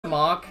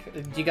mock,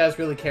 do you guys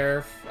really care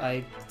if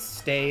I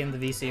stay in the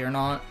VC or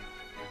not?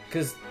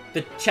 Because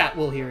the chat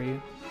will hear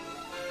you.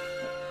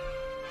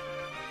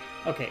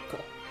 Okay,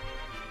 cool.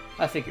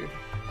 I figured.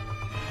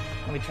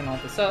 Let me turn all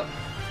this up.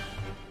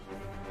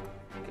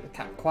 Get the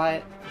cat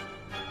quiet.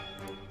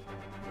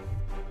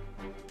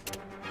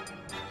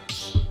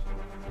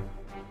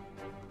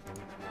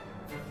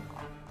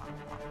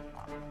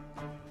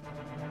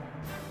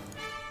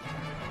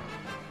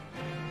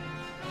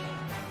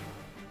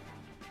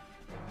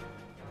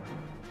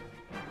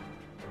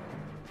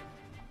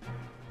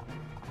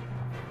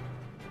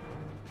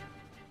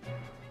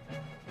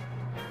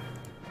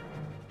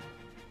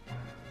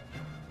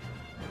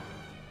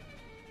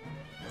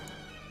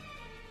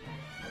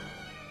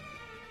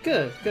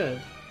 Good,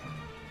 good.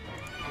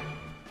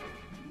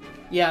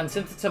 Yeah, and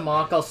since it's a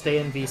mock, I'll stay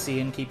in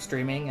VC and keep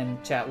streaming,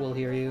 and chat will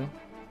hear you.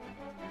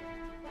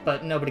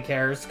 But nobody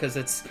cares, because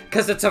it's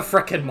a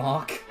frickin'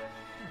 mock.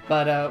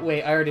 But,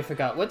 wait, I already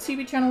forgot. What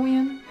CB channel we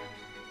in?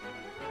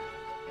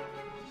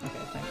 Okay,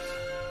 thanks.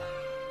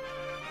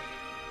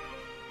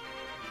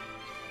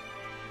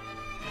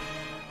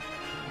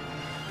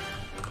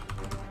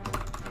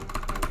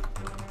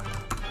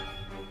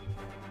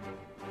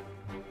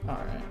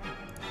 Alright.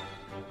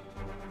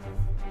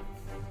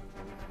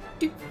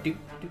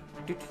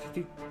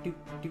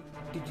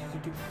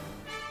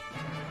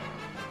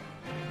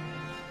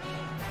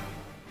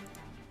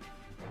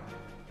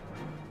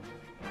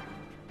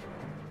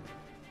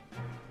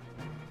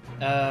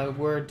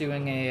 We're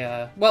doing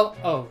a, well,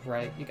 oh,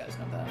 right, you guys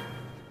know that.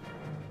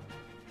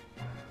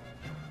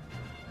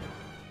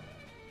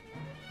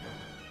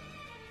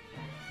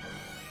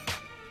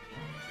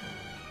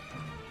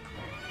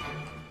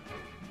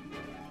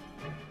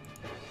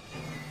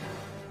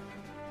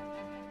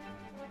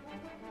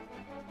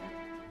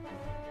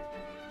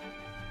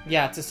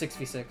 Yeah, it's a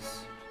 6v6.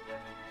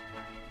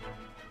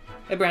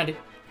 Hey, Brandy.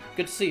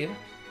 Good to see you.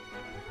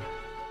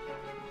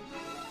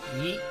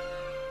 Yeet.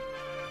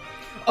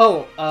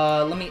 Oh,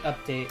 let me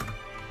update.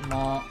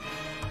 Mock.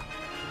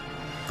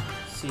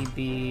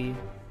 CB.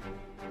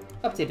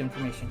 Update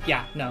information.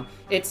 Yeah, no.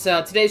 It's,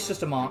 today's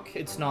just a mock.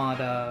 It's not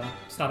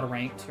a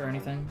ranked or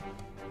anything.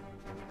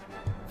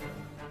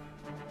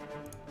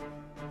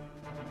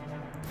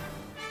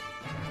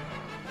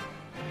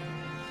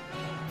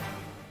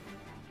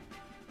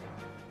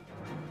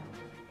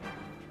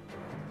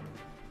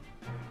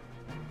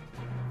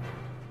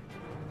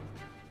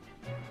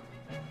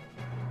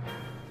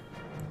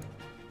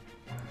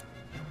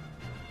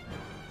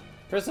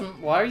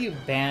 Prism, why are you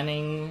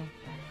banning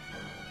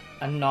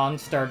a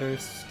non-starter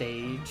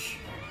stage?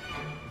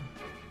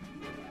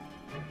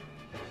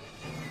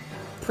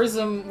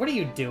 Prism, what are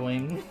you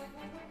doing?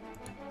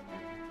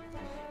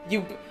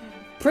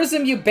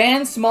 Prism, you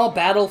banned Small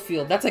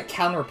Battlefield. That's a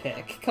counter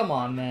pick. Come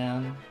on,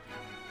 man.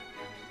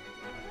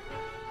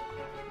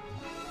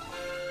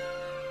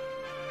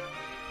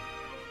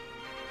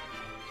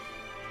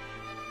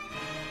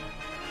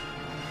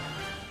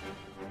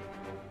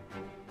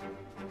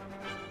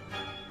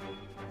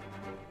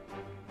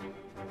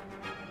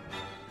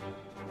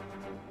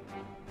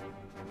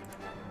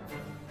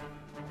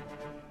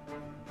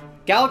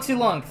 Galaxy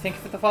Long, thank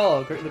you for the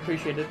follow. Greatly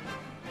appreciated.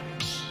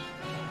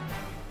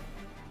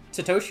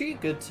 Satoshi,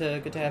 good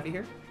to have you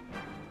here.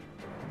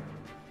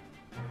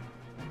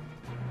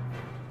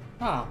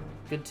 Ah,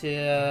 good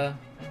to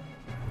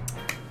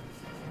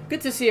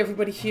see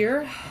everybody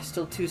here.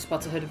 Still 2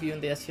 spots ahead of you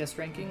in the STS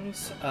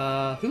rankings.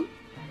 Who?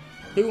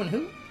 Who and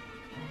who?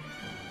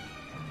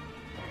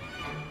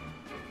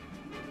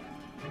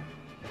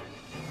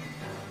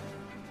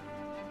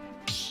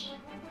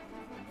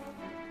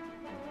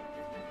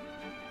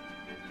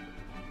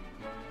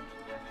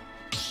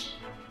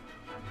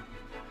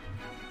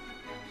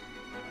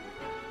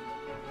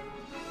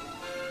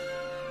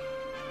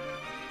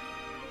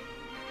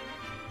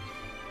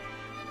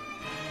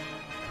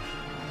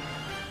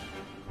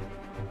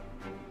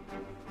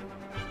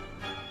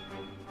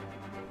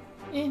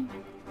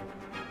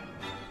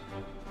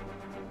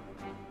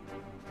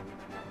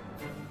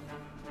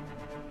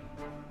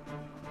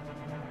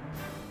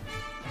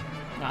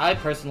 I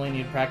personally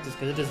need practice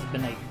because it has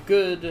been a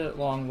good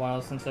long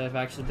while since I've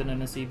actually been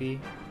in a CB.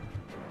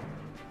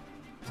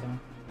 So.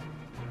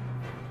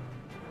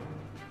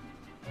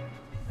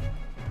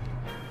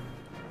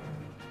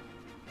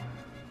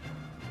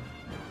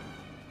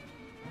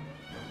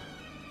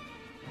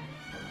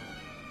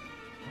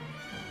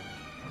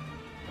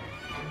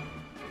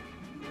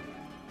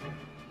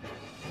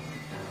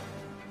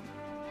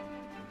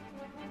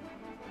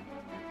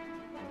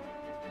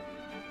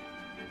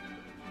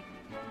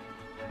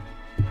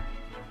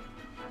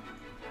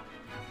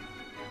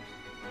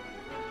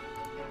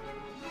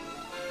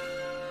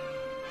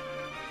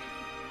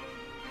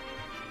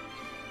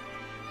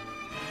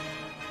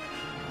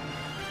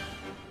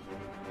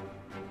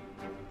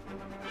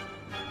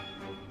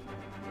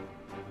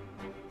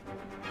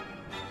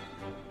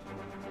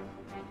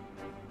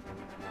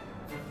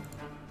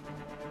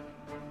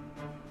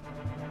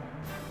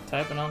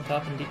 Taipan on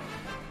top and deep.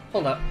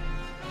 Hold up.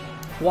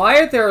 Why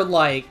are there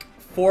like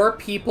 4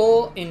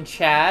 people in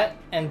chat,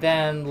 and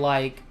then,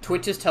 like,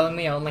 Twitch is telling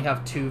me I only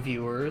have 2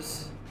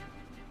 viewers.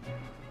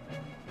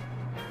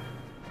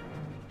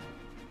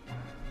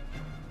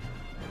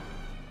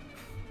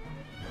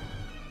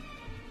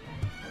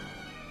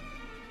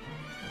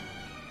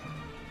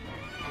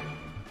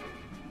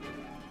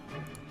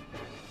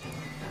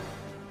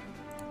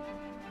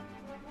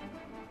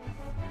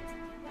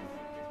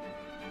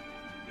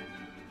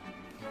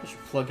 I should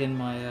plug in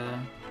my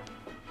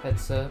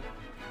headset.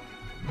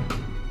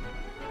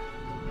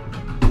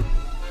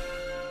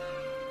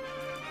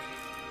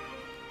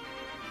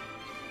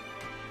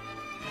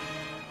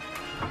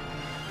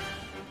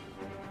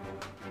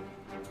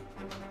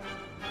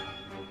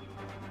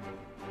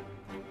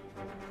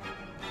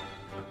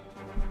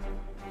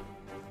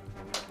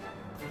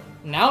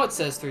 Now it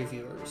says 3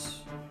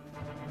 viewers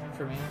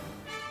for me.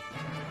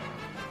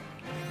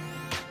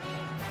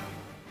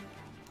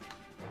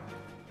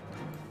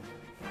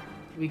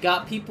 We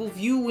got people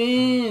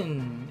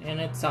viewing, and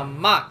it's a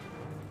mock.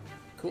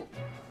 Cool.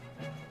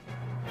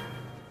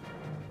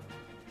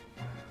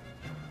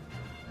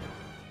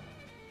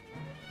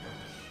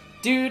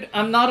 Dude,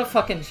 I'm not a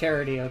fucking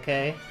charity,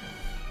 okay?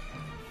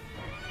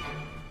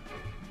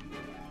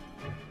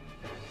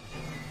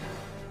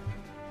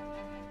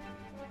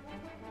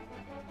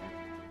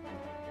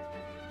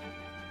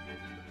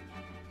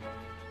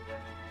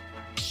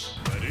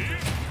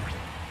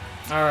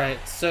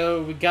 Alright,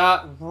 so we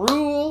got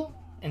Rule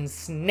and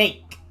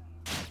Snake.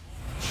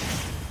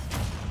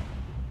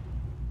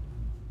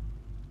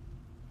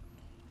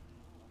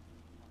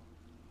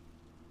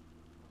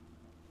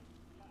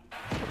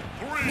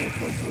 Three,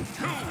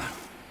 two,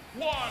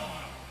 one,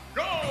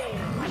 go!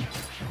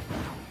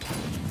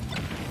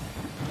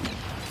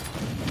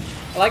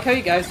 I like how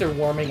you guys are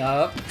warming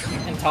up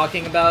and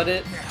talking about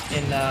it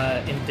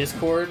in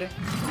Discord,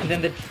 and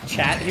then the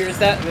chat hears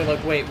that and they're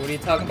like, wait, what are you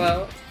talking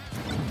about?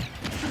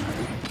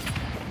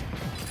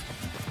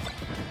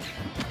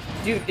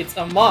 Dude, it's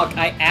a mock.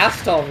 I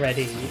asked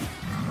already.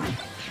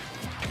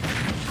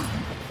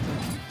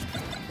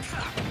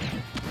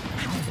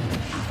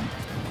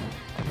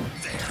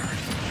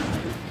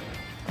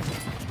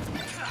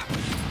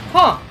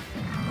 Huh.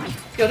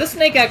 Yo, this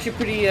snake actually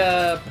pretty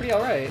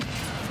alright.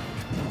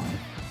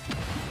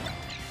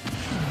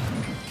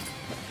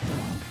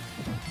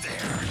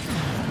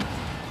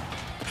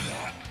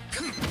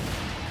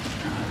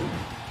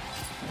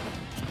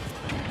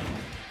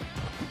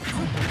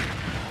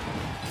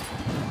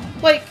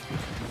 Like,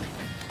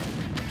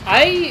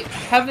 I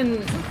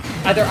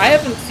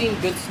haven't seen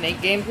good snake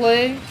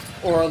gameplay,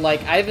 or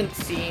like I haven't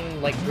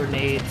seen like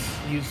grenades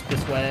used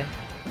this way.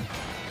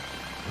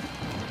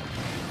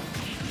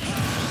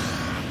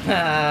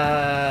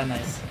 Ah,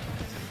 nice.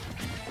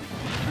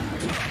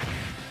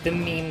 The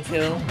meme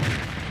kill.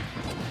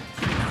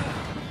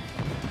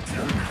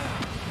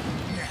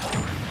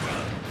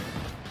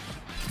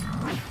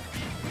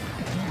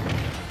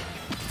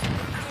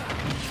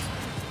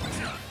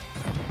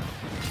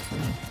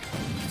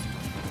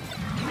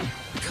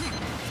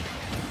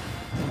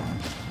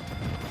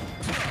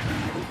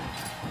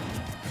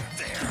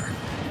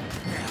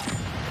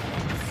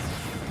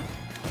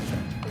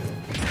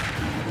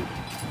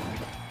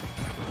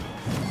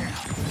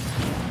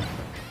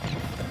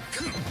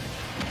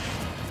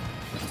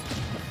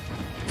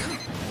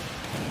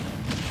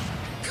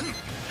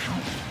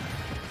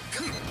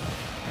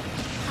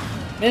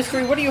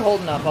 Mystery, what are you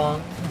holding up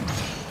on?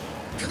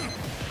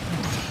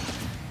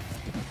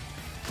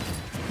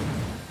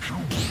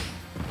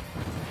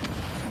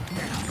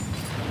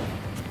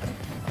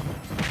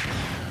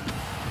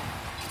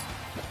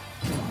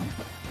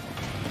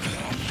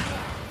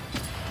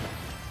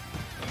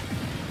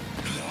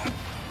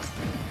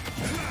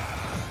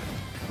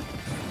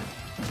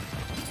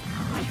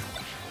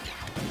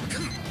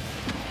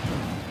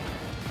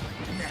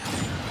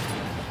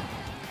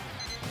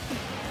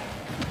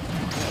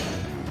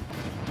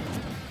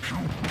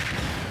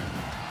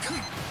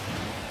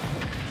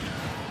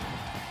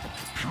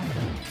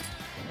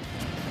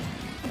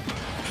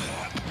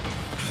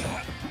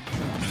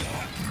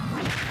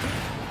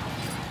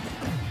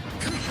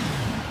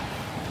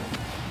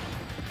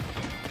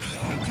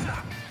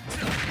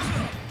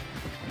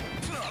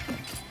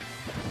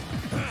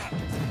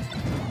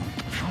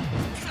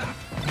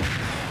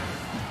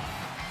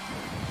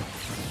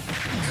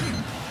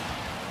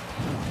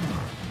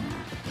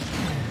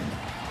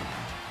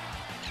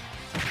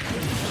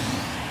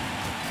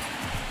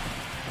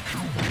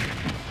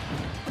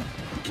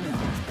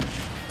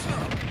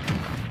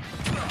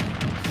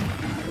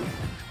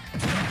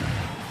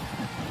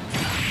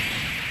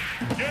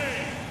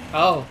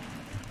 Oh.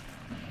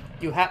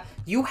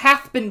 You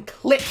have been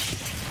clipped.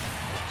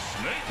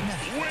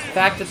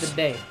 Fact of the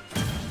day.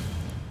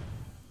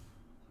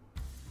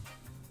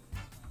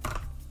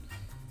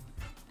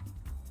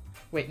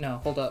 Wait, no,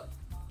 hold up.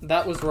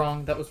 That was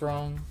wrong, that was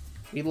wrong.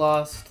 We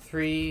lost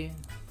 3.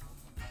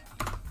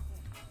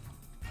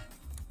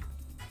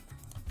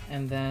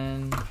 And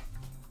then...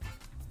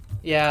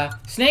 Yeah,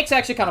 Snake's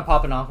actually kind of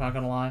popping off, not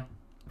gonna lie.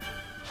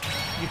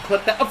 You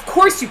clipped that? Of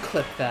course you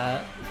clipped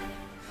that!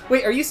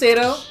 Wait, are you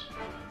Sato?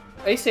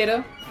 Are you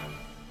Sato?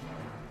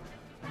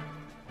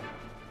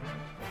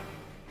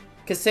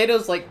 Because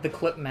Sato's like the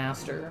clip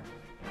master.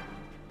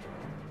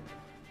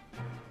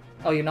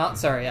 Oh, you're not?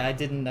 Sorry, I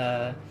didn't,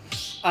 I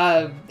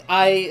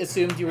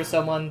assumed you were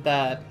someone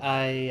that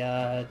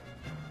I'm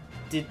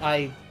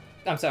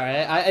sorry,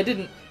 I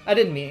didn't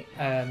mean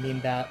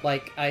that.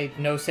 Like, I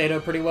know Sato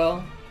pretty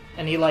well,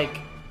 and he,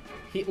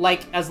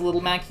 as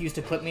Little Mac, he used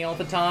to clip me all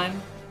the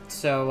time.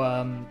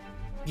 So,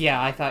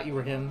 yeah, I thought you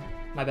were him.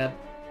 My bad.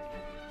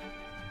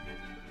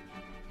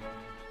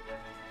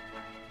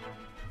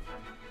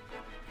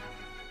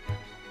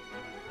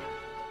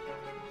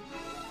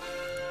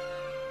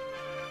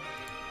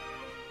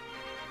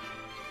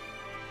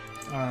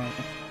 Alright.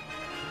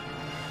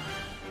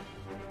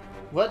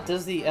 What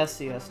does the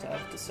SCS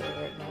have to say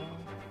right now?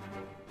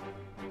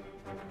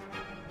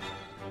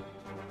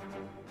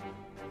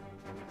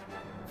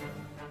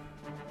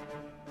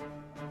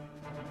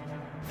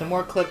 The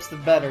more clips, the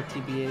better,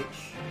 TBH.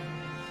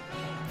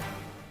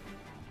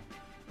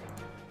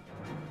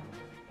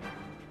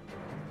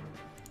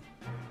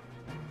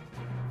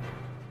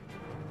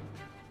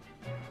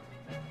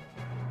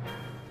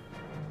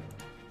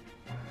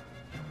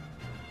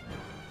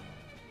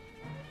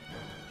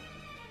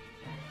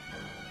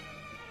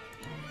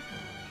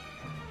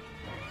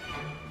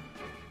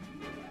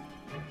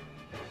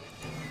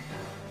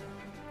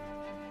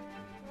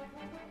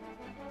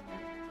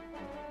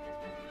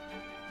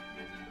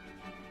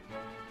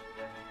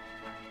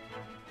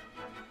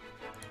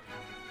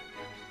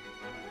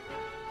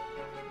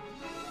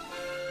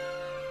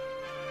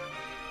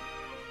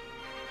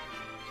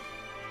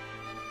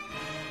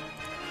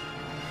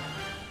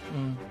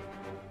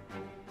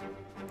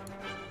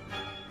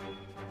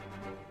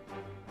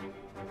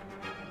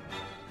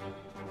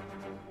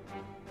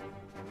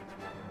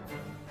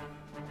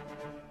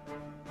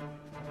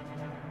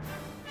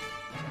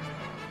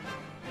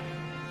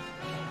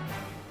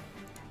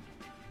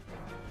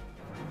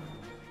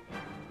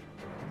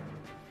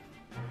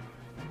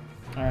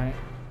 Alright.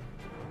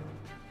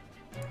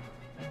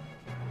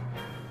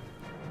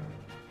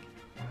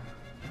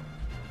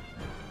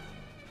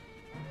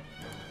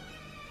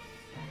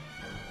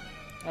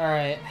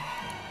 Alright.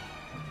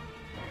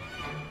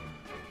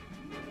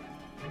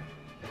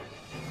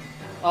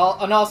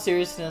 In all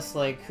seriousness,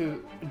 like,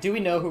 do we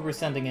know who we're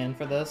sending in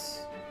for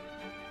this?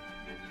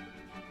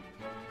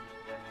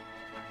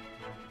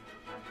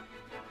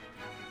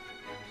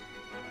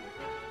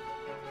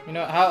 You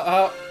know,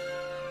 how...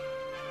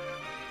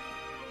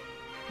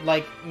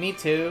 Like, me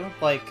too.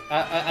 Like,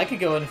 I could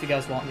go in if you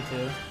guys want me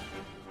to.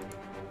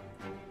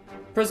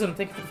 Prism,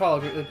 thank you for the follow.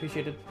 Greatly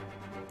appreciated.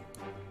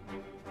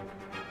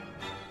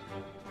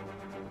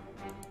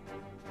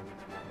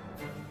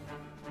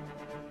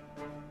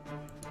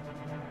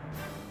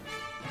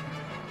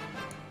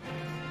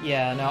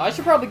 Yeah, no, I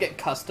should probably get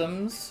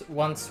customs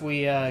once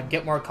we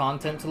get more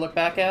content to look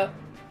back at.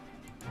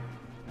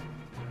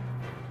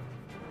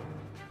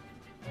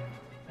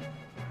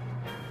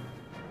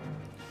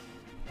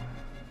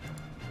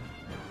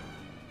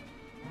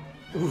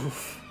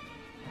 Oof.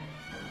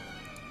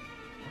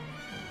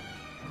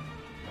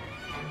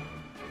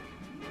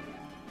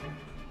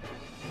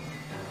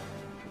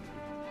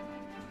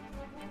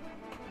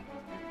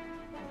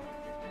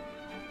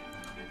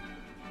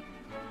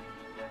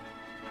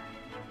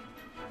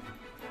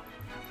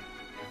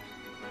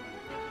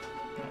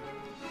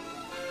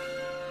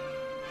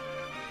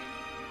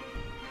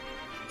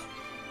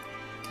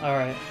 All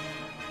right.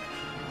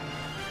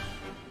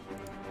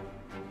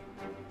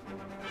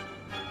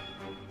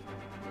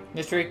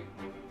 Mystery,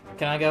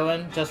 can I go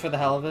in just for the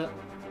hell of it?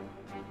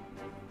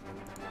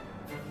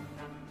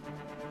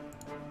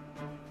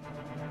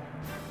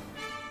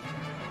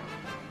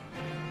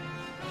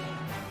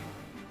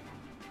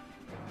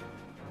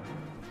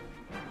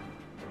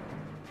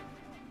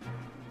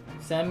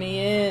 Send me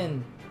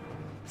in!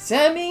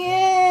 Send me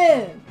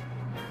in!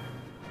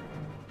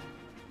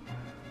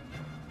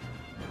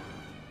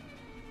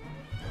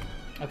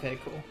 Okay,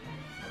 cool.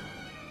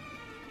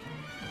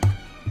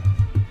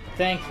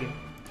 Thank you.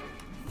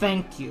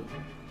 Thank you.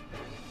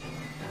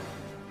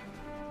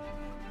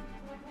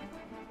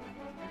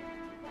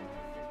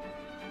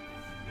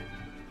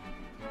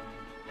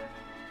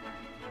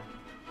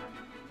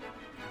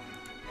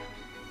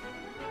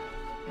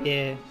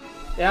 Yeah.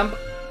 Yeah,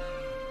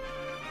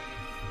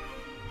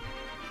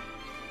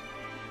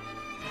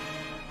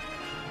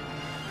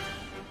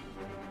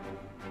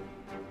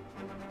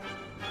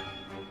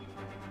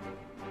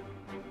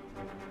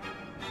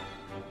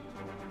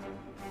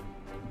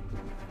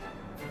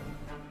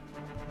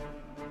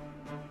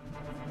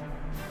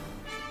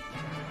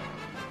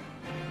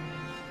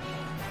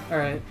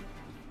 Alright.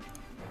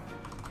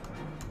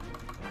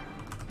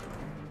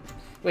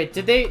 Wait,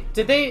 did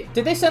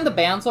they send the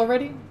bans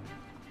already?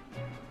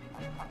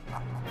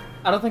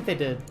 I don't think they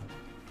did.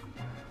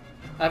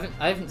 I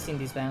haven't seen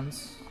these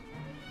bans.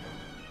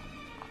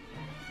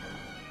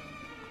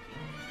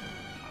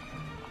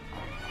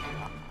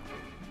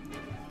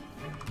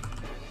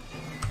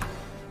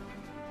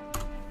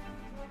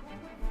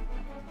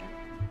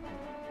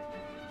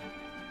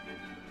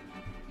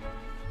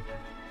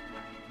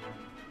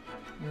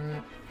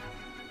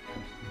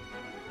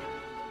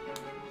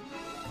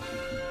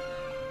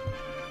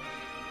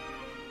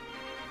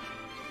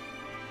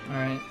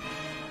 Alright.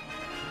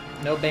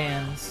 No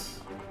bans.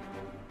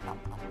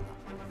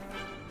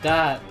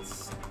 That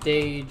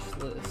stage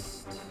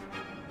list.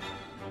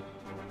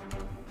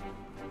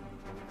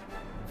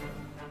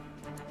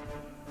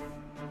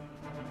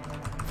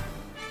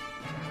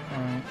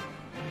 Alright.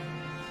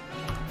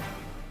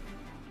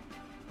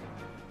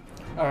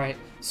 Alright,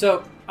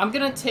 so I'm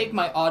gonna take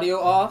my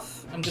audio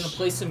off. I'm gonna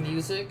play some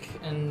music,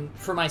 and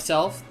for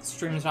myself, the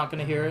stream's not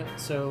gonna hear it,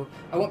 so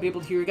I won't be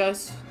able to hear you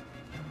guys.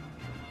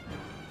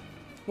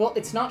 Well,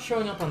 it's not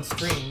showing up on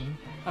screen.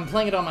 I'm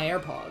playing it on my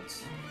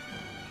AirPods.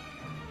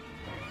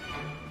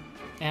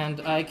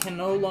 And I can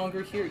no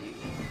longer hear you.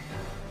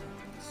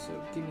 So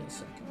give me a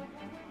second.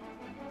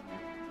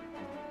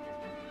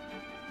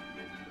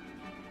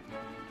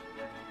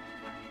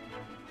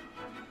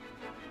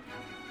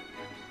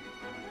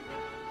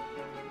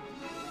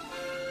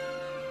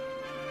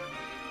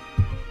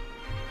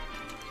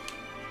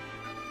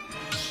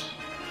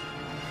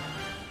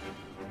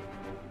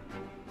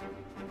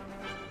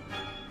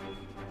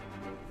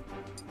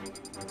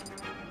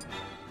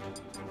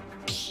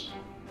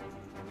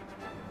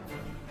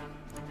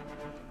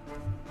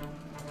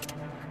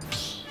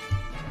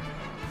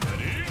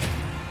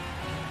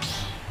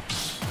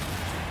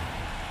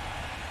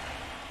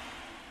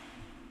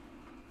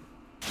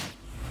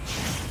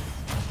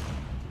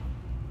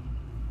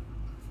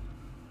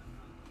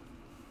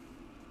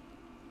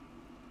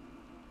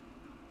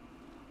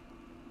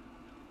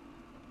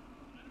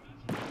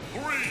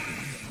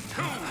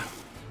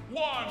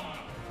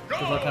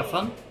 Good luck, have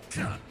fun.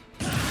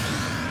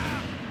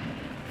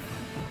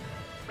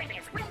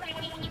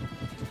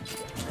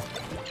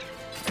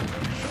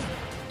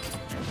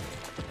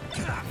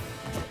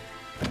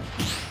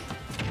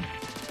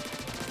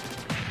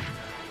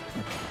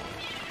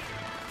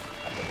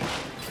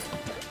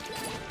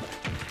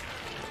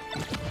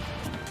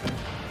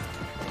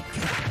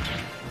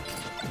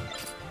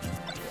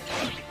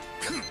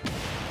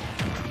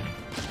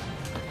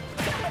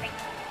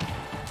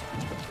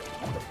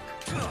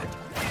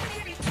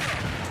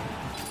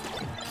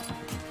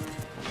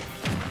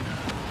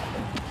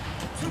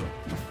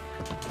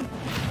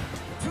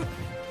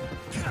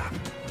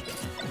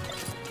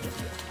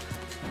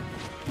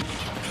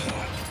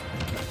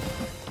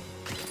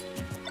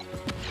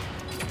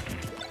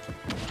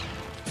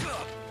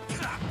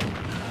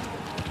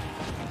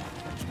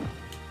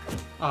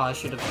 Oh, I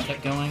should have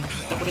kept going.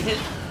 That would have hit.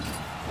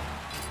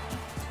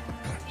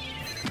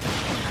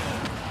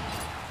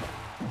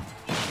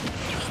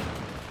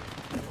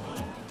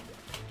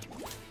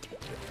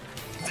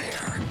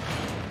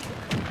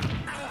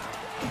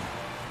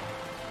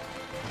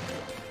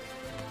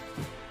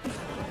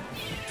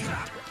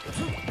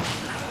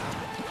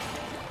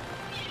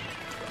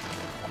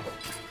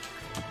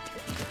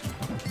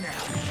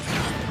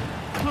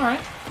 Alright,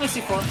 nice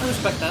C4. I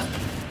respect that.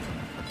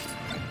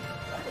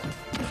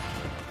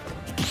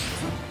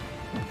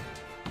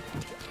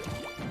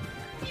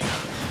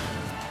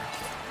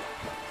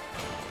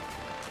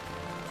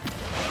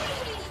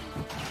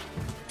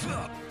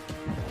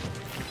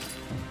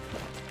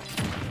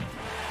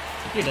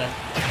 You're dead.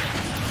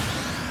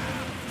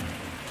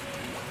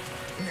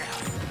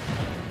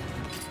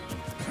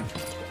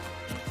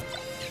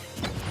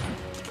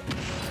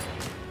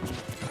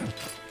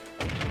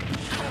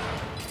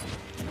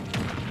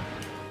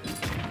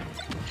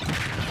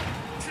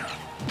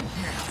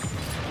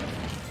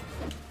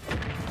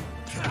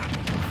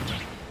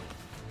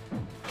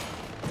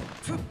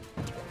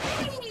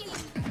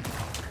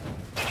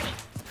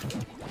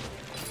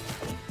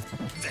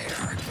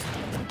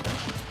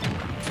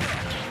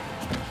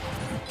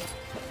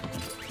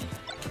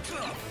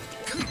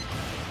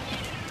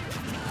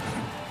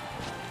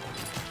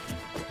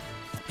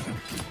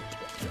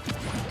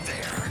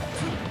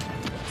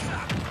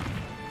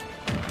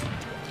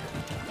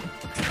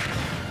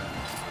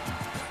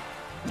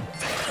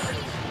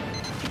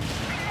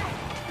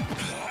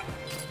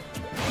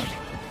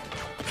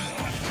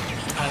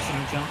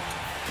 Jump.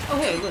 Oh,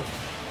 hey, look.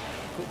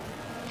 Cool.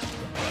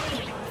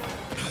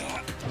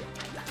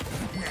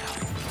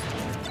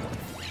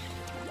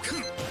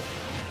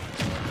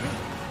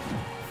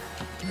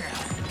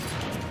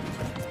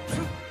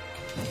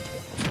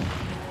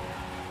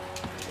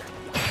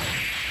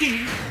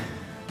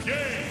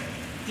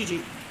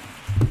 GG.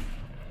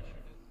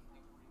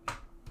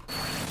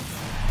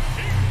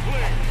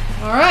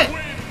 All right.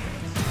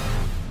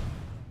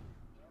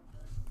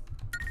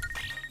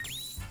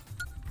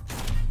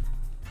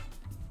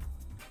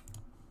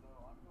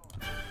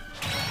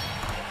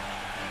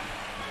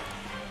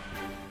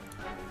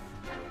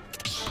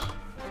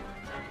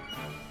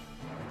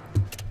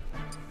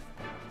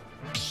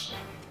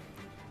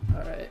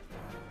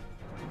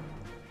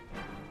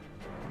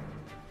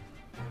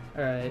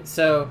 Alright,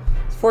 so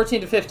it's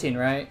 14 to 15,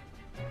 right?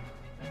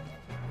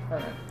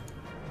 Alright.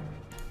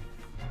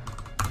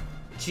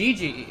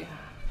 GG.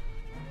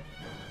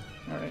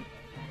 Alright.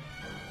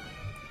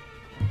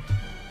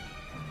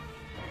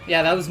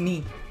 Yeah, that was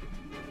me.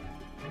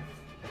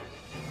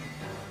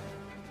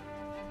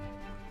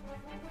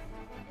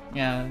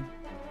 Yeah.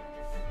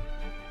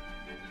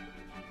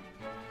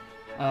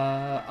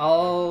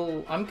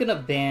 I'm gonna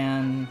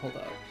ban... Hold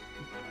up.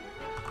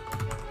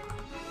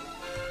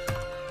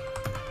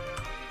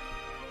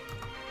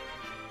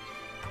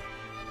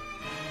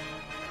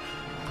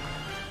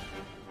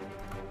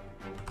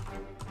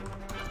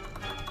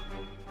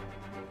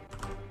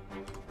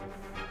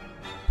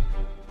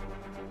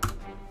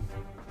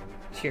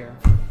 Here.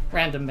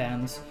 Random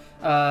bans.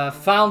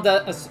 Final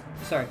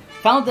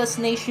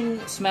Destination,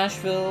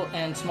 Smashville,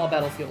 and Small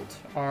Battlefield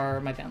are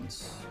my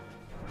bans.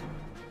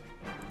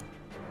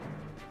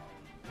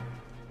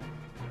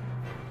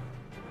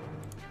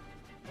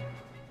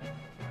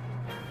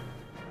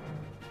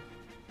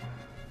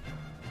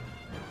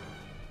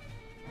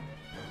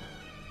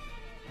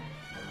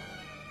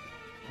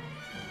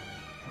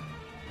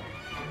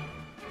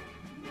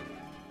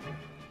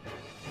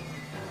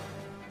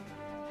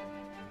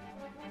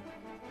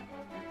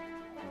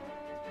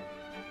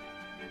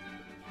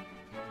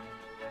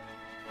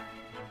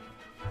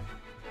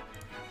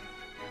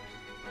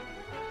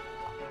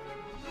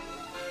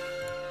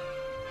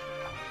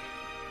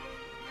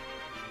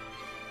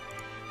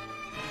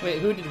 Wait,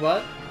 who did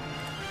what?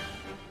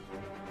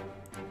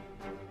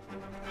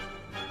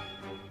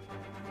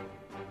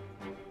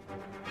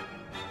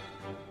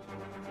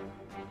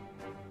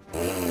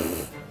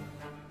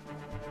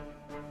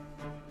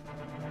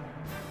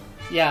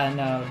 Yeah,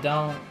 no,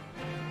 don't...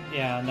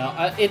 Yeah,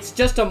 no, it's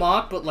just a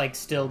mock, but, like,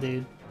 still,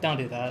 dude. Don't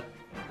do that.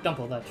 Don't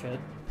pull that shit.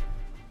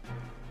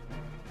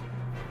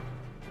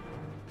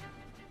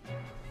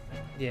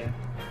 Yeah.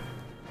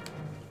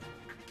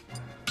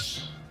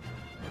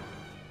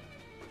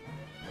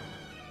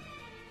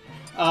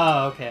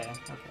 Oh, okay.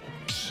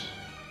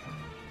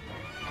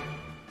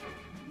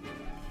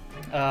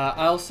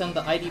 I'll send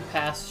the ID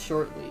pass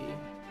shortly.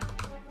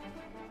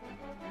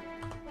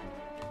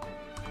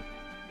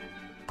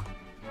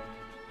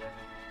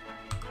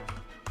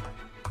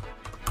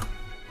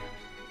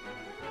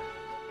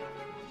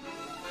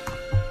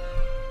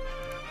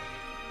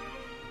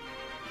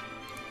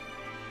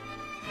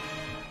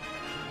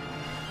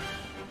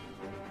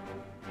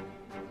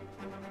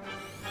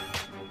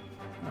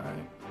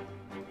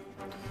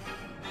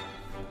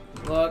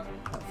 Look,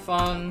 have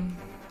fun.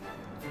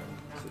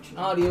 Switching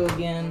audio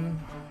again.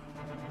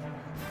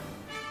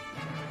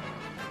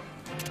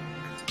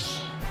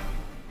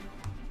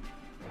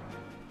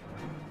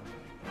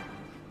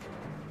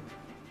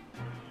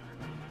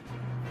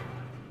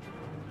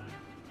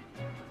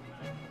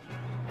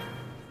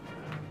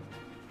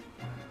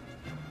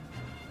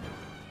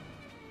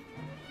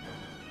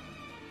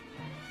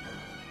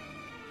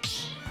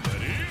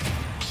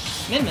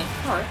 Min-min,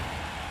 alright.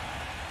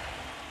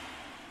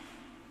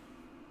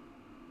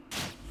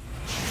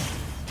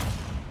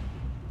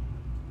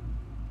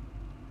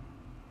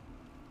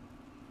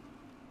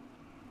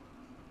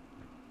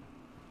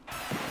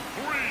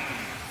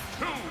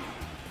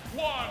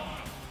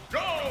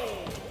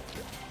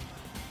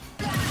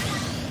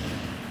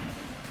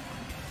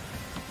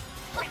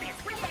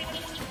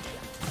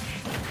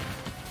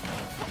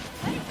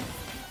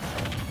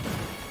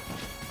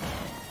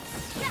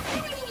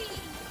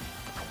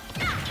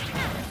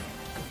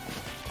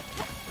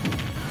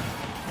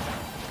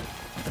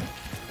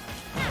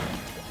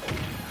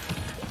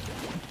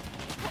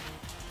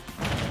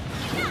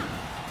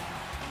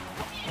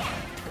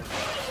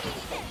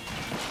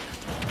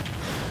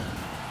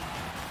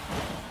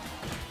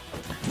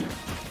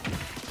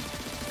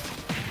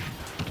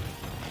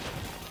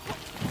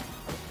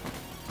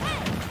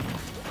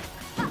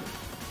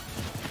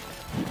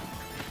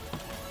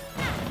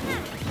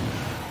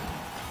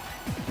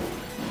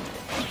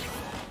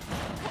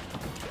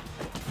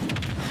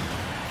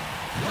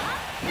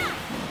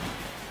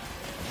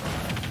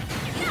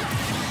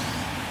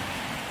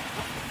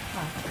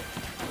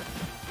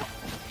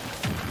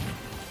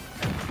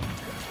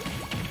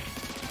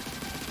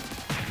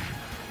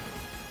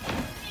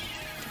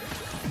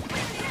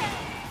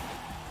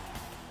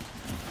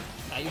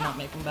 You're not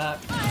making back.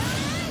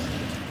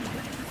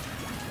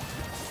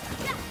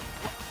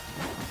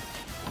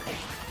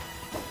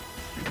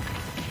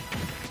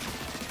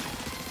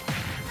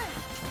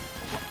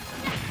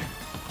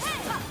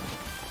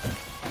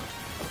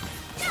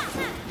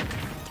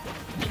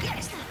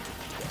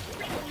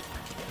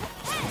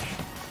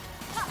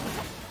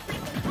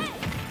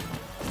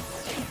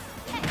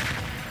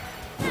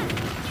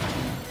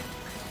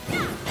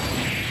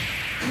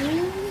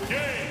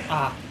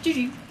 Ah,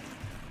 GG.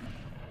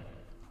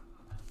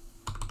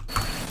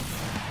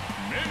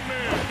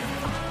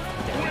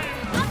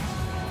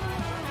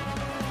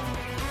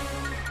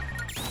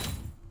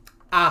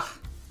 Ah.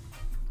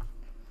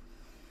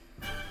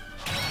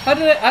 How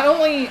did I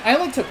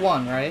only took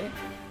one, right?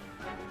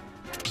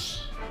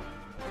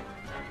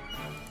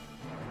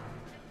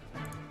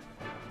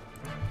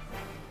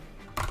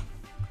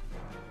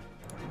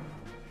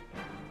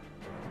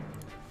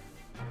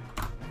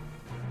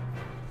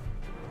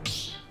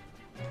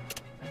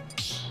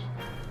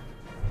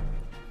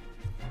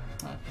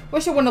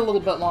 Wish it went a little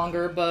bit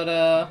longer, but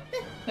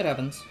it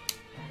happens.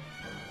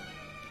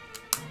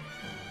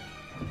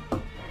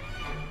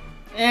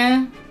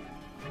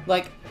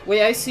 Like,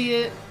 way I see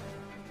it...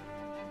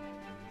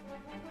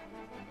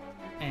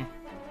 Eh.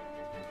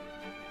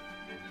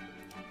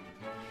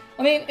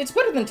 I mean, it's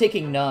better than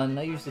taking none.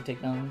 I usually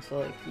take none, so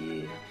like,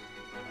 yeah.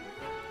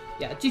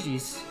 Yeah,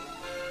 GG's.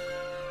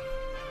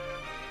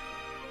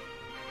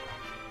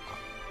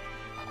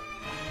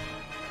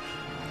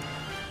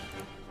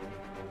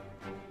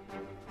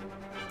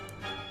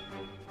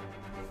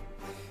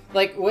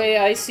 Like, way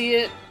I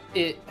see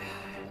it,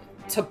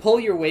 to pull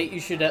your weight, you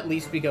should at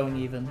least be going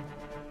even.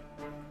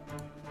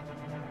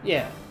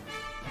 Yeah.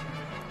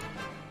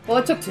 Well,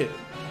 I took 2.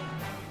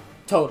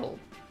 Total.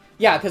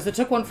 Yeah, because it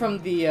took one from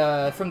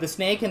the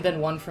snake and then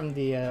one from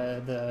the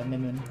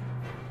Mimun.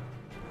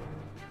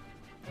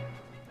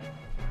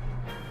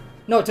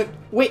 No, it took...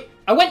 Wait,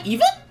 I went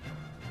even?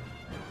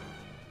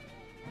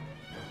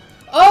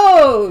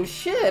 Oh,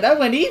 shit, I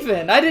went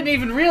even. I didn't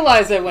even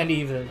realize I went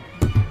even.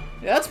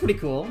 Yeah, that's pretty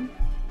cool.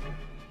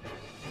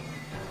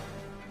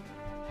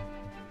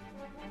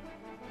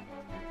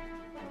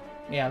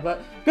 Yeah,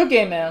 but good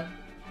game, man.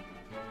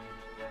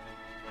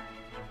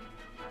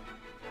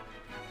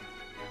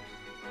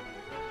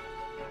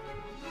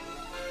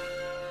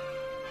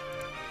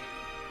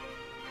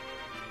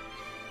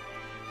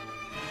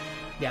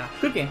 Yeah,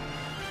 good game.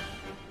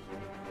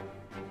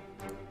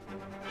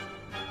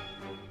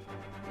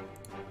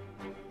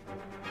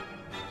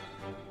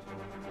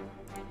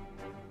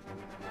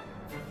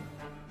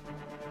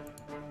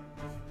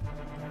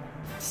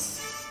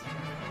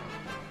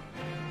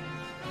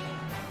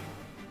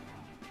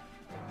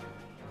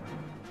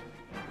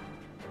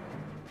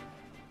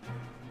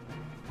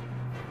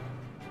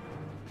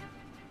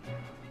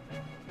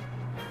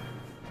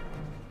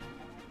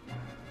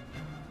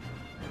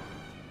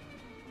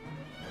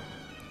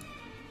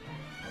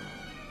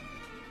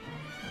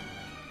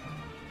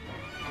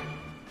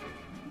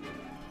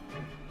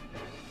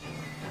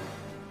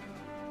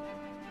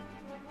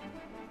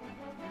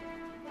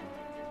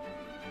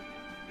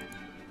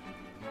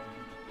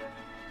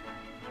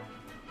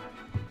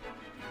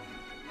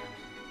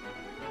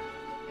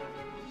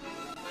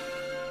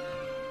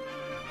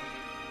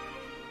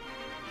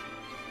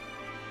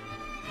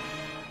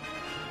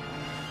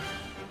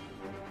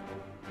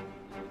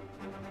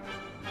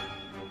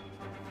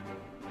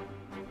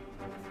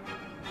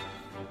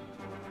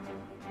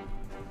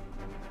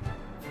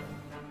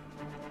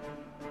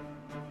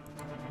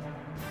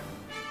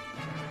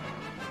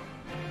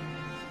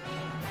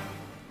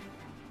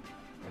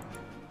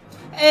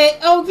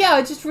 Oh yeah,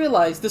 I just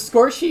realized the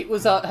score sheet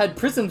was had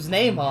Prism's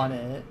name on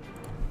it.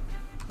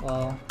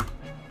 Well,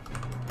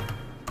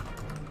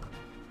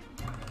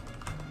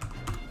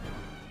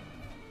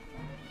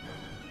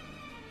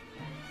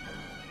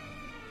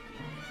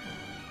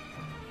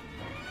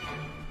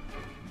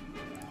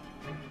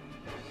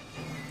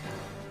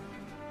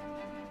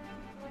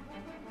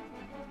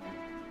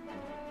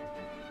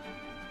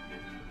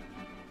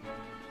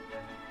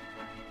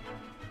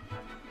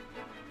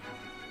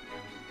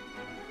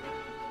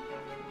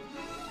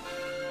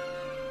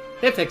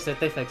 they fixed it.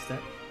 They fixed it.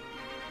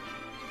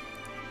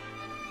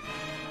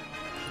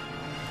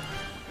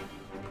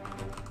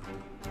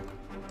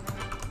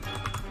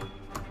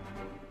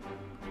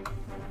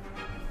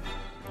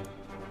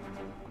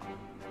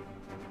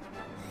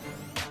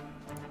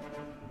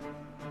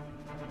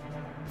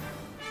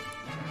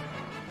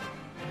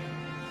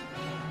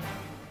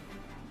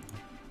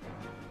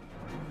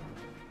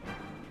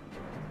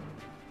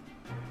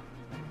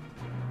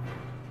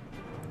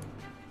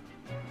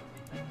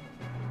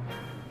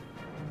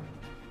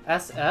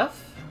 SF?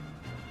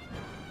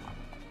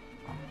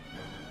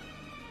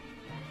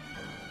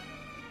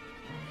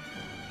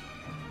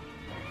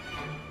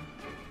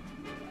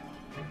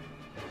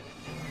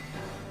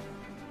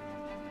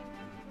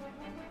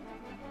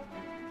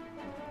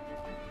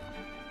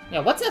 Yeah,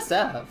 what's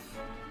SF?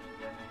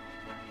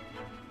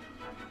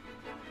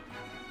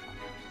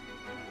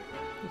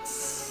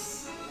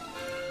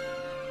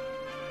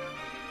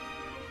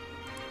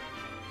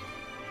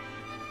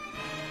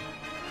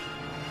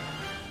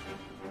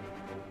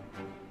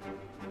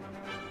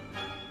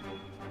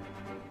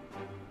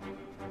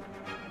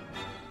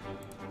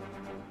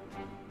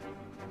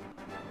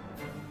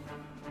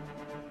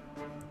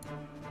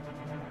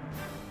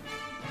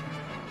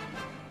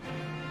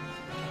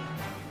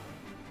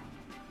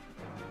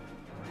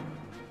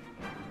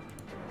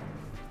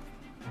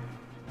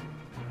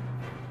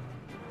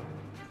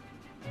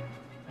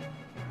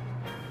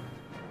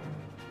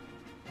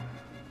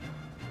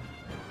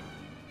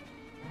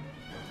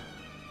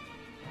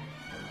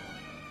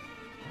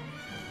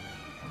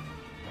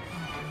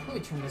 Let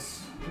me turn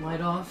this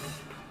light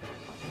off.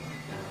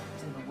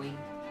 It's in the way.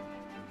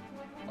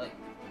 Like.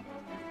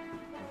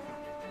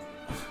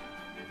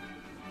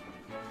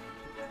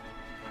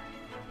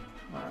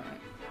 Alright.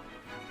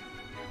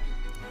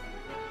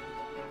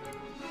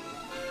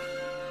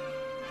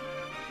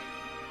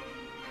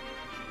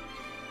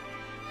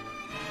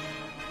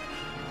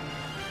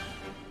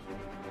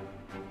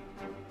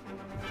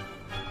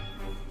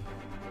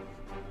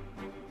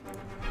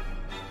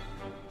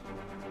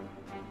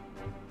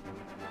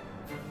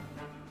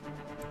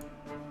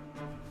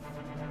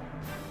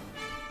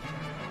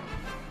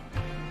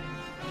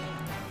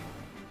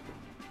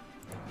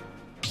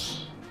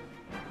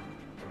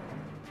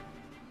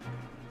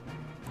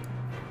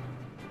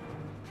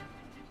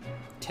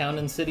 Town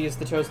and city is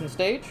the chosen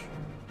stage.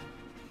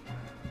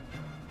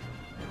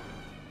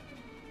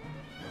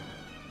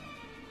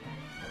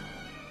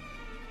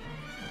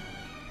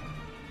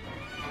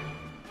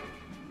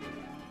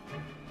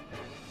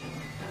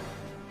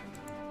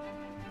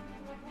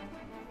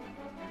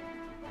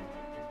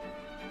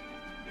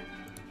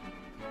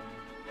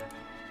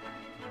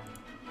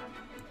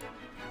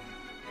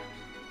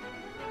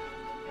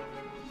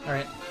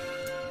 Alright.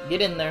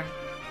 Get in there.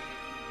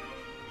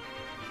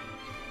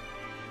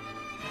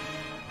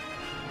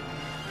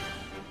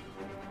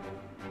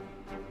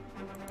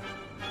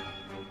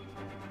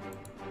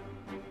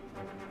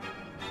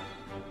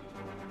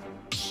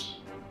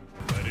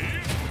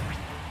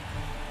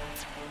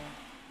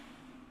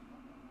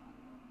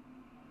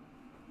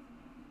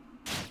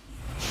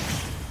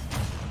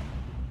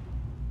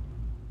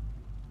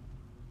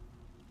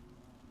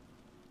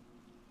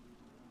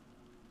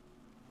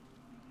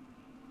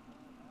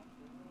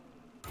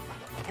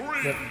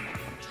 Three, Yep.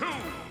 2,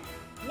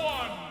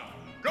 1,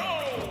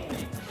 go!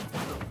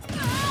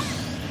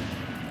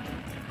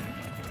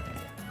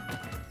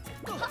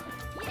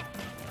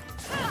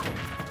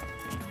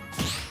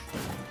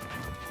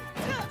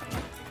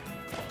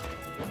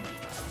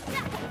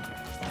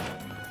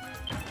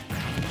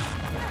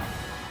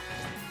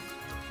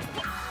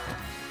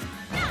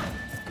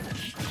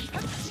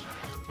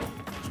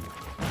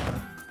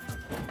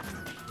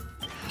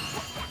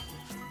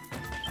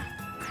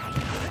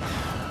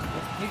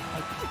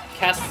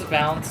 Casts a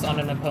bounce on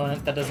an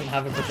opponent that doesn't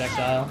have a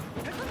projectile.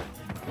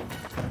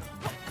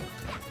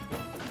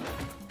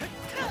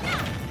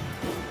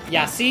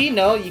 Yeah, see?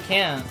 No, you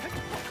can't.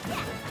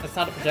 That's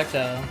not a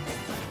projectile.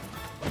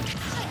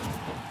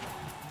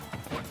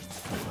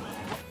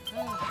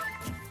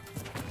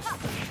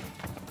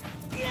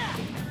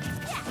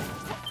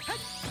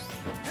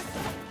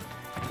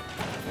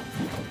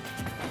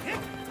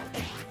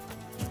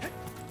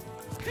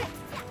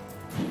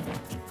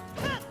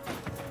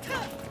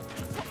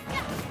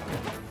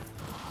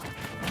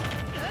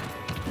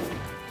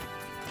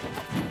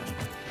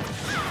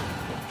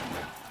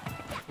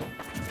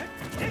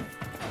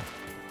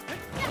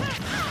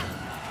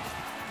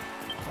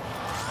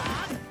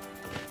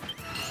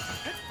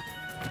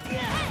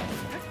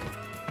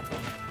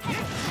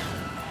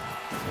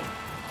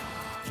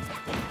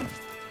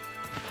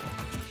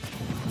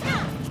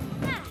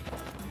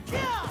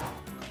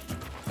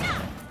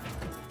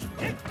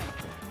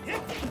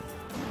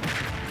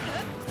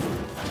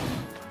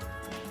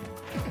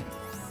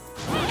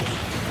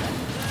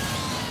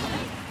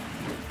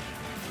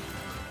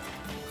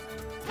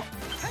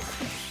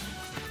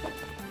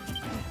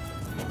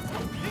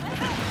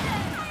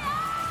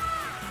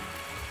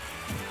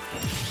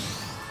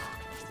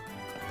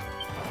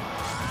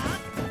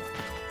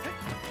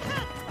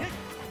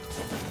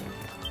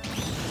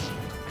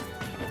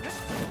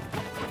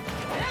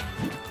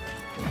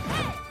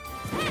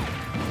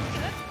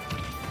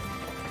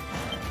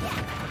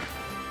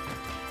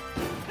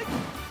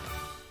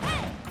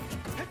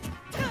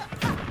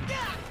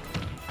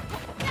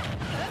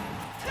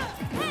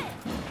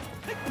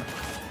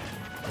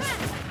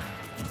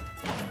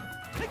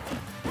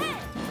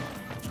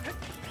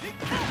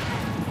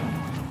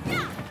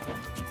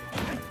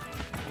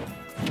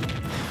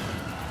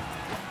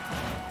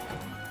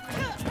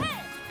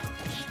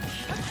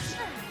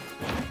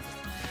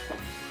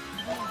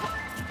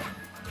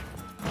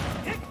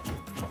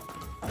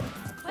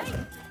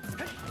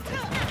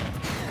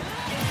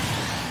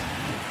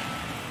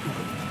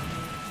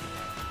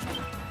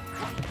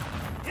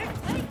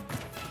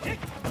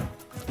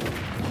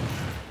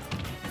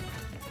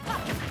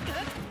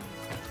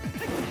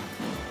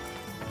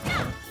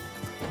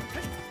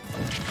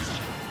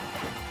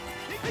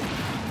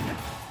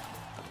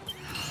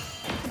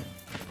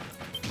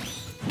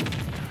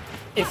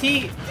 If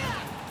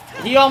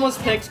he almost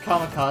picked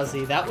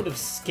Kamikaze, that would have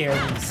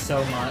scared me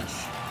so much.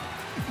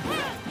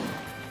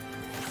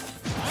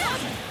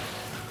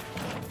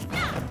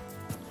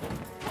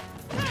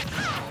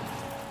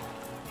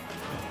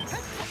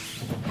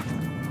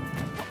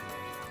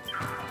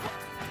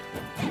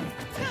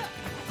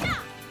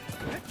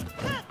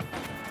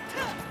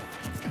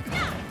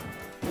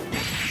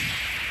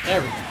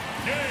 There we go.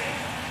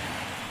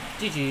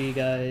 GG,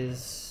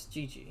 guys.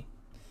 GG.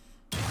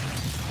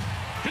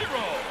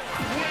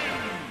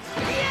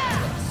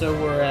 So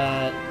we're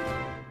at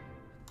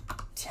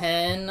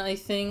 10, I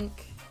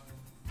think.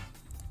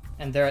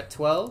 And they're at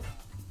 12?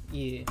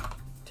 Yeah,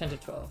 10 to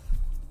 12.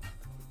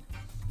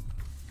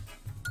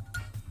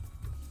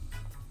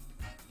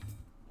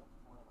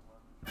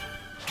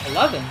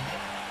 $11.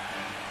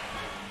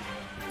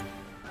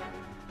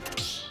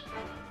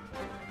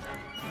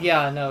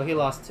 Yeah, no, he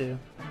lost 2.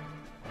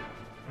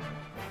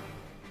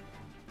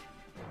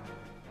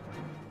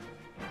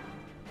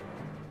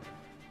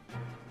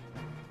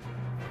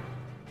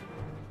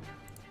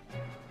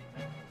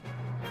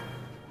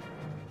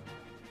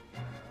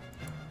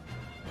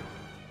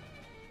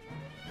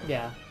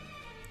 Yeah.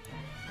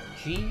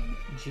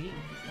 GG.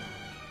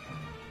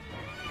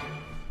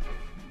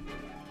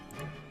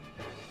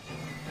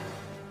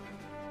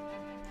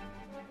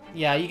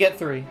 Yeah, you get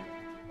 3.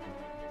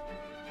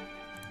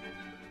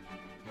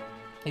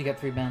 You get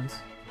 3 bans.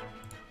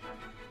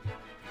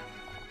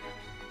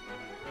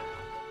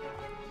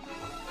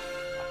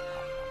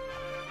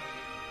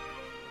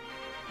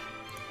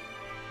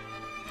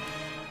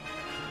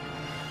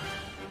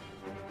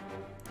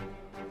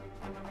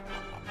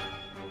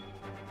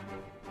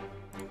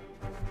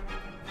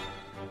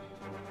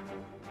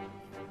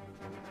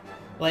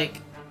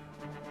 Like,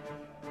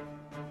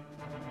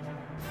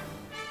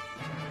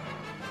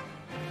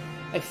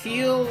 I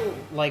feel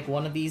like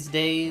one of these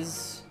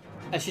days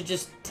I should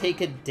just take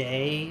a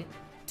day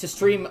to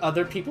stream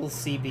other people's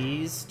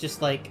CBs,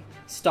 just like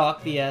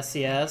stalk the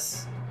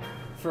SCS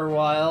for a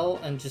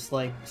while and just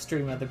like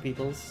stream other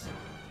people's.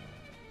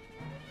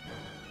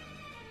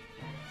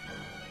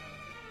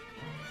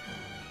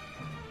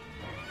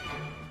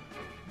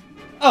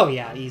 Oh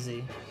yeah,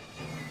 easy.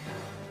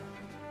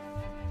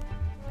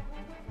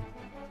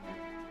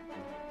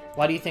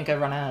 Why do you think I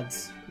run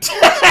ads?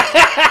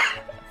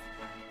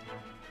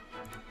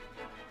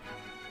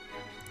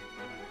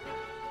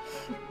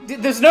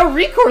 Dude, there's no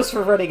recourse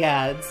for running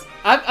ads.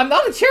 I'm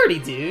not a charity,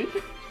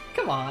 dude.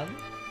 Come on.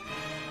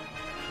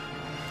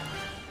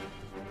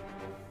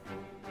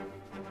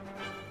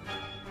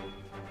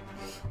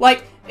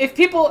 Like, if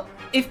people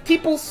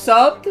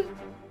subbed,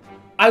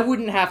 I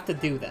wouldn't have to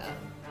do that.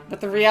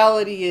 But the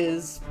reality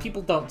is,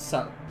 people don't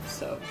sub,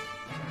 so...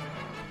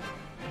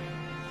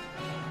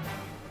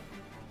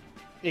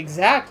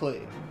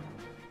 Exactly.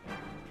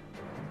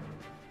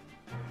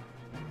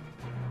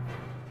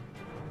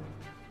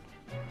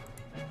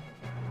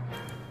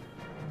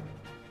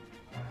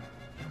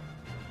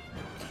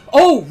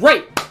 Oh,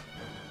 right!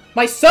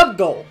 My sub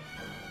goal.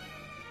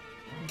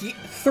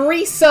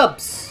 3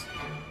 subs.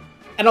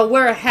 And I'll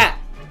wear a hat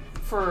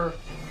for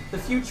the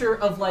future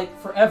of, like,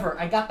 forever.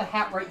 I got the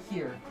hat right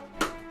here.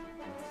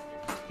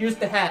 Here's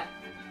the hat.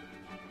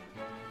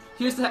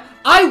 Here's the hat.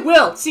 I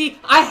will! See,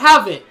 I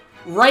have it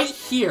right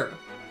here.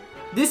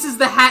 This is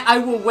the hat I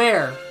will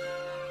wear.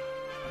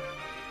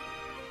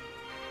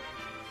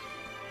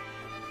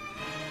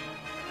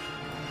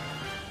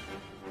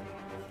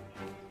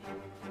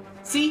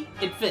 See?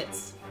 It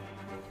fits.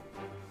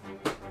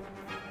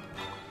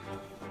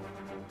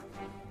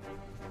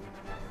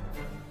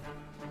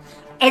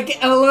 I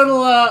get a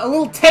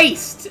little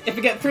taste if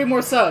I get 3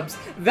 more subs.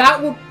 That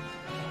will...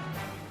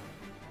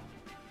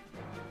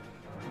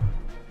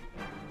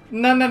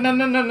 No.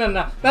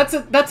 That's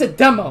a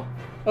demo.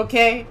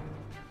 Okay?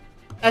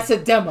 That's a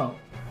demo.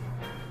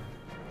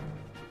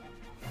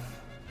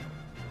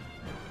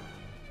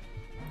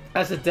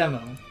 That's a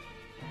demo.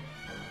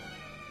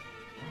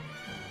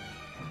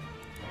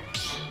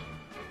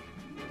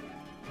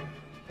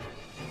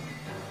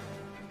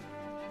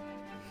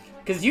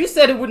 Because you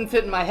said it wouldn't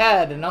fit in my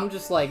head, and I'm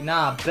just like,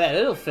 nah, bet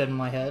it'll fit in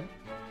my head.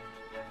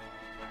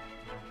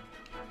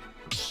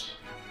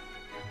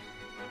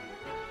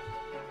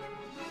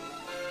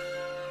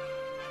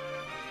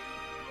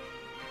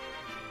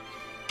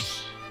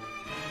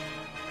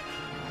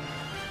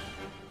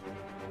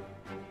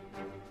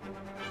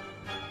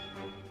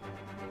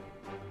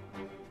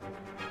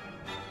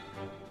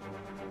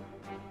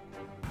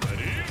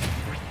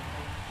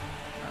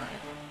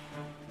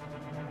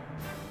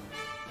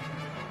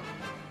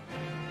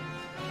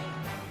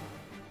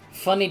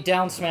 Funny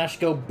down smash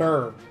go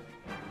burr.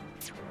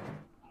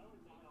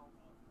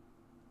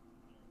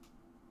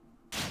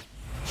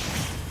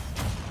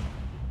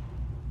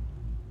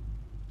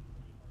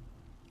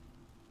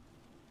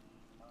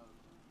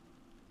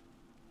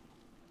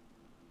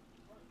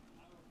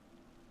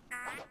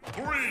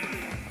 Three,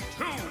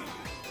 two,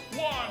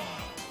 one,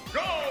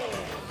 go!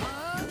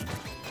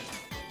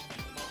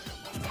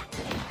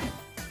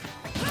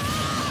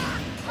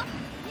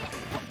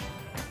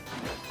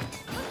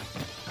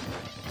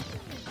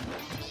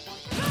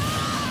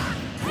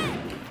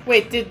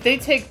 Wait, did they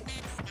take...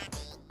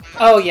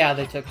 Oh yeah,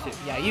 they took 2.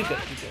 Yeah, you good,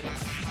 you good.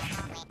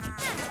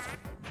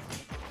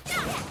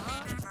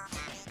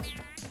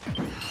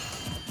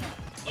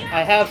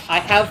 I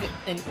have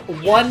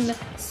one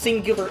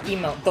singular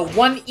emote. The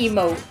one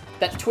emote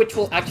that Twitch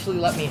will actually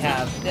let me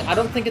have. I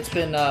don't think it's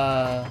been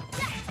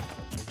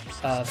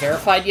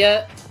verified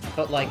yet,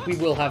 but like we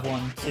will have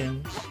one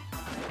soon.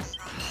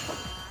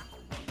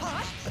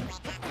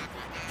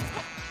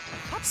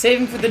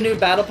 Saving for the new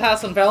battle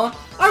pass on Valorant.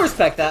 I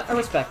respect that. I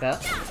respect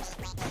that.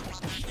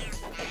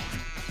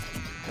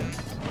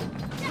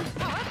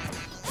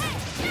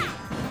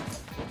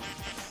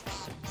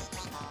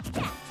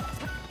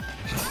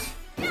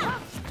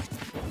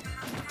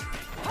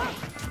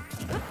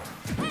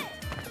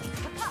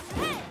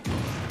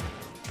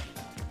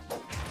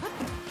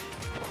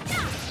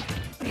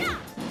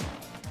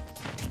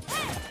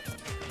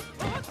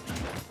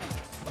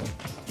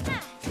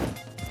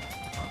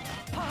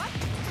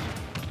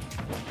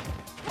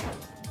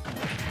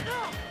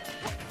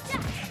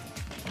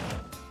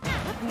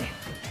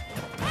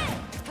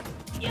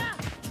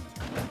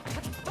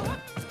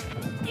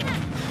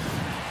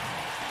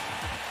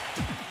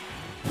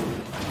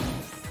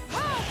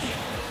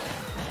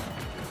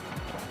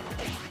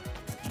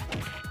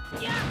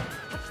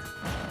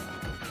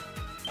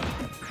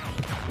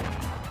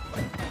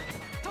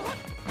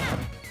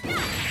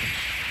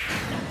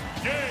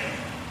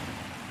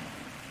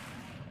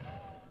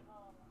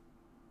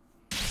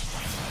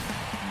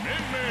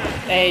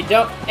 Hey,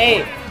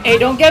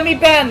 don't get me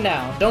banned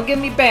now. Don't get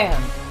me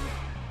banned.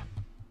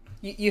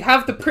 You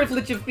have the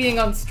privilege of being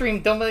on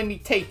stream. Don't let me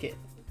take it.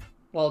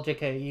 Well,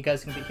 JK, you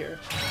guys can be here.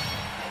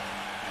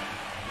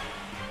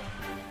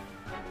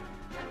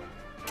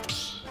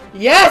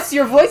 Yes,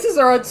 your voices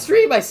are on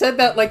stream. I said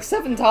that like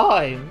 7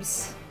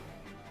 times.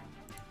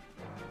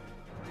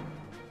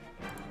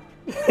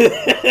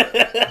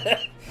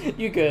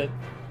 You good.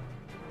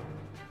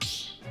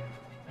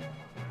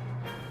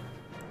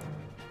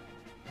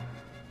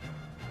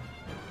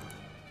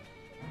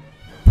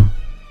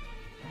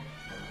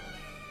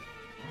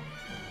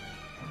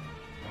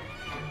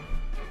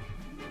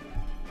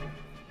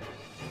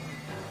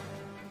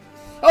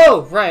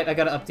 Oh, right, I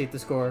gotta update the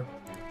score.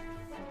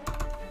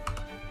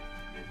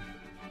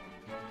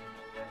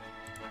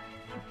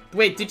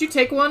 Wait, did you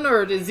take one,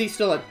 or is he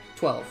still at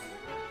 12?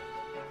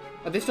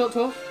 Are they still at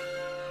 12?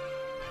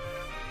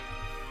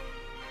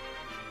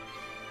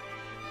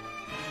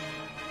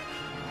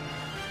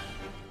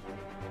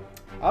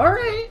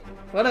 Alright,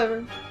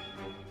 whatever.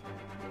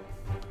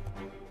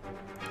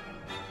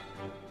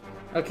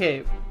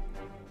 Okay.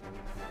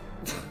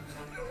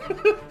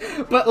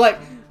 But, like...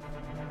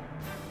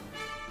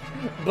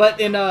 But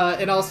in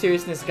all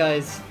seriousness,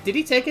 guys, did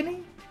he take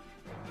any?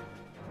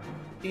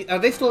 Are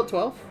they still at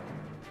 12?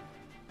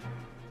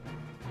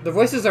 The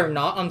voices are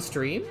not on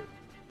stream?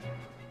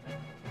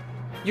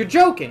 You're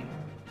joking.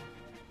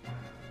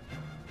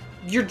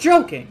 You're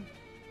joking.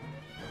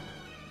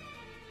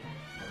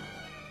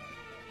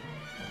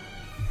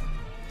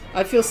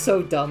 I feel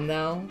so dumb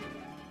now.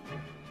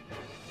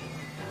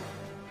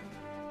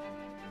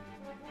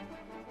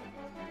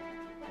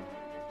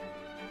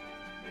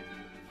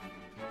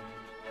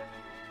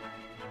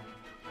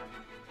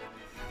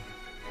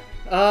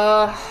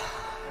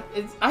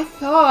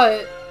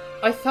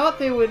 I thought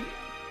they would...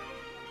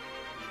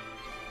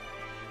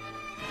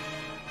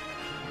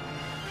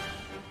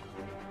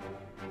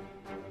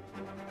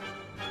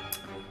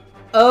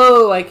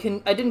 Oh, I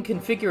didn't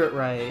configure it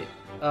right.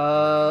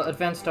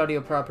 Advanced audio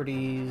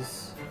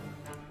properties.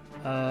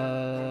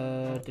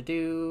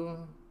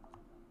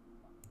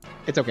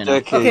 It's okay now.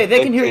 Okay,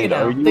 they can hear you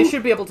now. They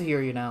should be able to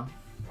hear you now.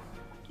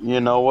 You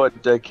know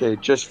what,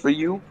 Decade? Just for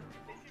you?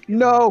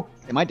 No!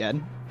 Am I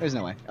dead? There's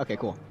no way. Okay,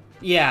 cool.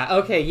 Yeah,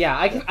 okay, yeah.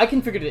 I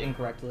configured it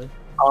incorrectly.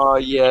 Oh,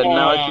 yeah,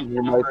 now I can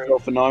hear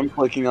myself, and now I'm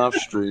clicking off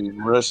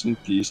stream. Rest in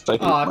peace. I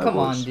hate Aw, my come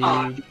voice.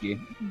 on, dude.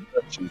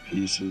 Rest in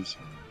pieces.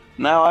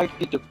 Now I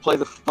get to play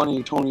the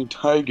funny Tony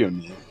Tiger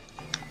man.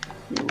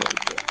 You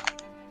like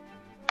that.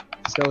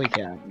 So we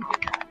can.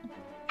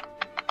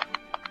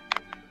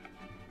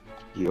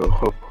 Yo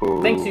ho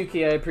ho. Thanks,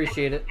 Yuki. I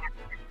appreciate it.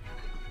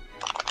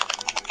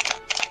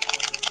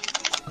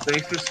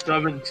 Thanks for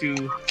stubbing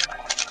to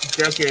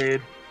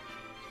Decade.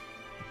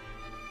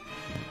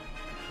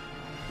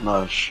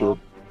 Nah, shit.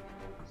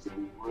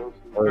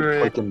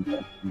 Alright. I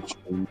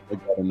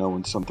gotta know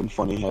when something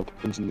funny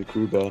happens in the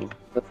crew battle.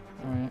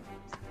 Alright.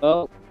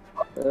 Oh.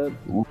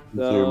 Ooh,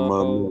 dear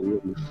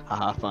mama.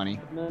 Haha, funny.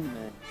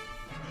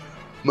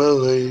 My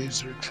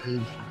laser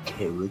taking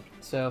carrot.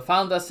 So,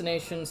 Final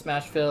Destination,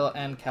 Smashville,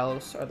 and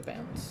Kalos are the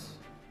bands.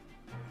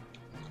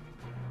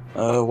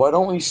 Why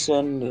don't we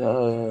send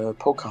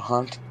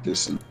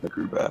Pocahontas in the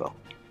crew battle?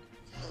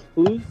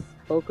 Who's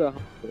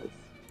Pocahontas?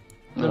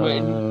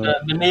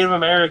 The Native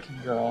American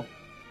girl.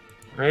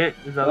 Right?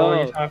 Is that what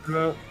you're talking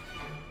about?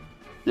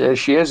 Yeah,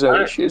 she has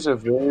a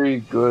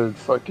very good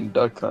fucking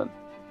duck hunt.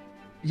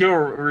 Yo,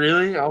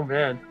 really? Oh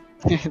man.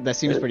 That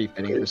seems pretty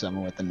fitting for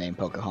someone with the name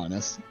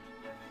Pocahontas.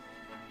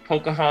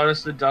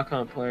 Pocahontas, the duck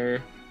hunt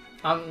player.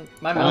 I'm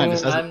keeping Got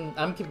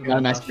my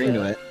a nice mouth ring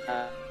to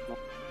shut. it.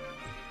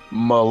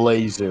 My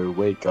laser,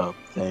 wake up,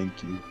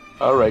 thank you.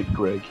 Alright,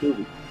 Greg, here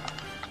we go.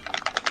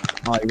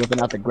 Oh, you're whipping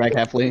out the Greg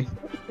Heffley.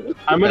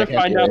 I'm gonna Greg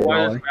find Heffley out why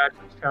baller. this match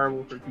was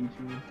terrible for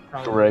teaching.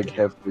 Greg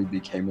Heffley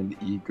became an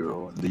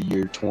e-girl in the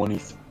year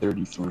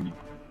 2033.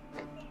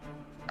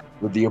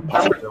 With the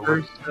Apollo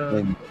First,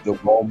 in the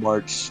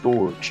Walmart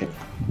store chain.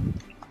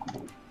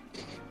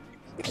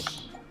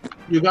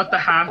 you got the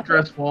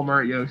half-dressed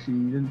Walmart Yoshi.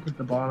 You didn't put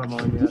the bottom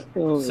on yet.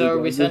 So, are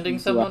we sending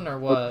someone, or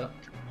what?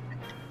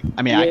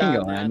 I mean, I can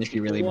go in if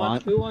you really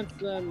want. Who wants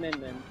the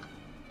Min-Min?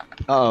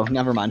 Oh,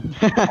 never mind.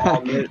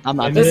 I'm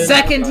not. The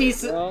second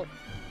he's... Well,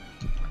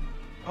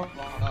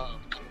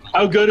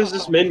 How good is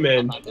this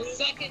Min-Min?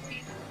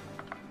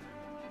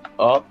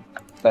 Up,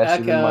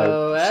 faster than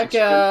Echo, my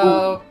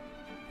Echo!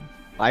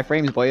 5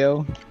 frames,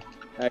 boyo.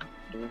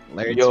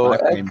 Larry, Yo, 5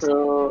 frames.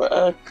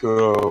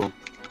 Echo.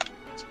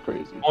 It's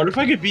crazy. I wonder if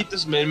I could beat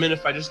this Min-Min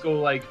if I just go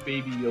like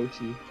Baby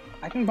Yoshi.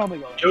 I can probably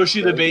go.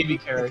 Yoshi the baby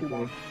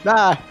character.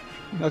 Ah!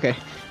 Okay.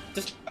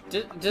 Just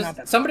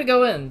somebody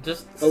go in.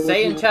 Just Oh,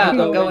 say in you- chat,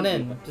 you I'm go going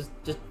in. in. Just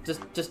do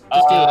it.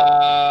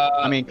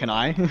 I mean, can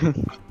I?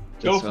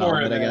 Go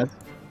for it, I guess.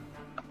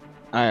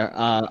 Alright,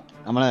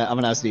 I'm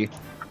gonna ask you.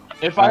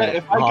 If Alright, I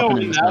go hopping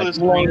in in now, this this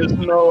green is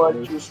No, I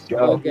just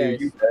got Okay, here,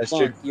 you fine,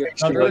 bastard. you're-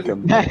 Fixed you like a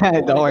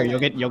Don't worry,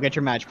 you'll get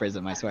your match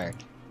prism, I swear.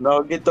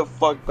 No, get the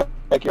fuck back.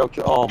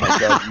 Oh my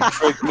god, you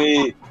tricked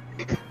me.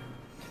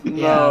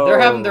 Yeah, they're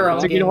having their own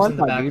It's a good games one in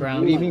the fight, dude. background.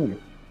 What do you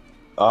mean?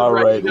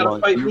 Alright, You gotta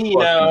Lunk, fight you me fucking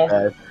now.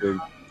 bastard.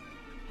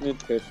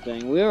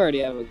 Interesting. We already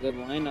have a good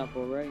lineup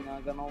already,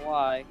 not gonna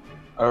lie.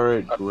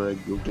 Alright, Greg,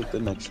 you'll get the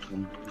next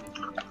one.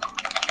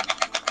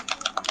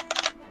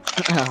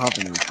 Hop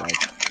in the fight.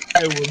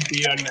 I would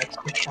be our next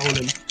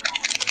opponent.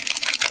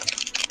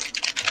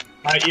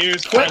 My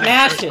ears. Quit kinda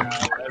mashing. hurt now.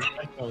 I have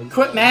headphones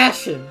Quit on.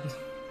 mashing.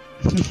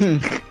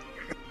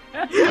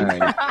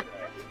 Alright.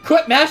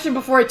 Quit mashing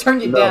before I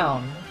turn you No.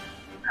 down.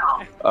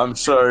 I'm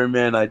sorry,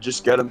 man, I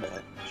just got a match.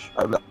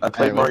 I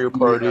played Mario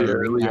Party Alright,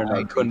 earlier and I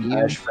alright, couldn't you-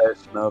 mash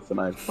fast enough and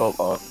I fell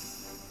off.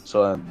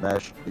 So I'm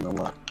mashing a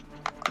lot.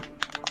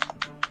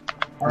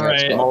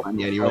 Alright. I'll find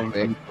the idea real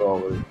quick.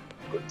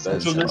 So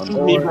this is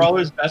me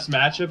Brawler's best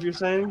matchup, you're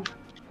saying?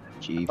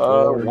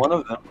 G4, One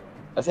of them.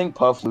 I think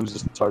Puff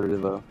loses harder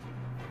though.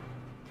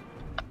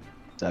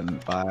 7,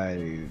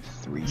 5,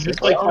 3, 6.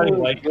 Just like fighting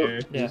light hair.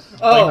 Yeah. Just,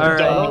 Oh, like, Alright,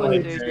 dumb what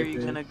light stage are you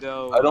character. gonna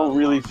go? I don't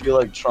really feel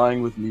like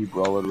trying with me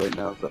Brawler right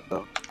now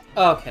though.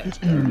 Okay.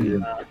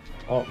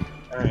 Oh,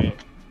 alright.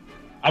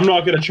 I'm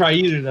not gonna try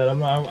either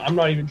then. I'm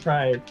not even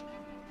trying.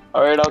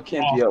 Alright, I'll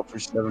camp you out for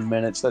 7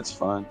 minutes, that's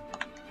fine.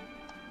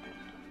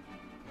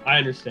 I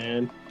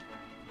understand.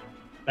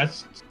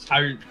 That's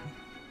tired.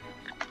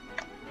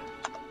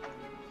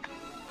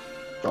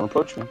 Don't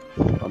approach me.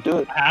 Don't do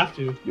it. I have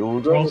to. You'll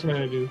What regret else it. am I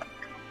gonna do?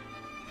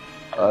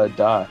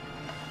 Die.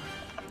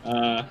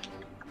 I'm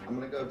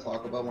gonna go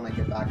talk about when I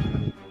get back to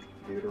the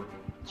computer.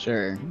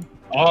 Sure.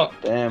 Oh,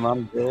 Damn,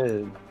 I'm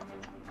dead.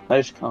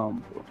 Nice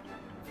combo.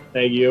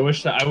 thank you. I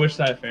wish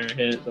that fair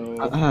hit though.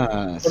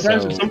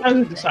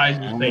 Sometimes it decides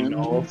to say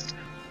no.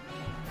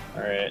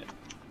 Alright.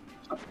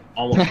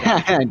 Almost.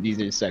 Done. These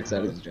are sex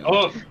out of his job.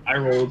 Oh, I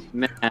rolled.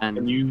 Man,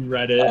 And you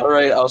read it.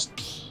 Alright, I'll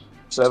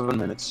 7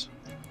 minutes.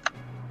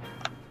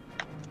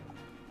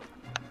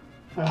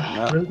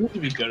 I'm really good to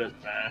be good at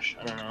Smash.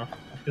 I don't know.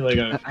 I feel like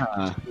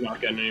I'm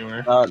not getting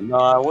anywhere. No,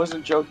 I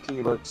wasn't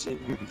joking about seeing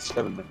you in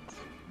 7 minutes.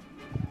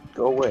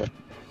 Go away.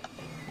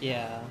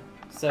 Yeah.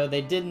 So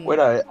they didn't. Wait,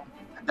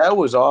 that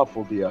was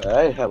awful, D.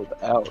 I held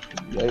out.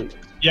 Yikes.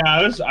 Yeah,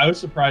 I was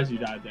surprised you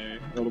died there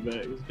a little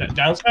bit.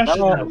 Down smash is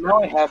Now, not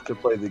now I have to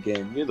play the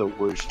game. You're the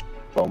worst.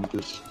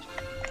 Bumpus.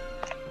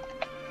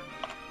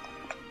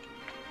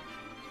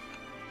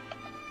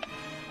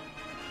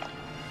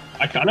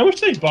 I kind of wish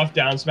they buffed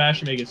down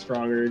smash and make it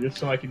stronger, just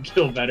so I can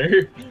kill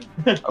better.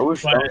 I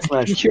wish But- Down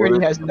Smash He already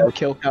worked. has no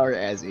kill power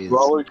as is.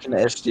 Brawler can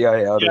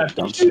SDI out Yeah, of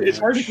Down Pichu, it's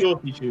hard to Smash. kill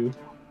with Pichu.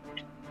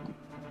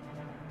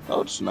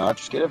 No, it's not.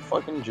 Just get a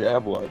fucking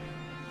jab lock.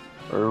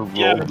 Or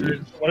Yeah, roll but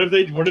beat. what if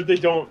they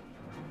don't?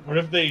 What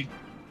if they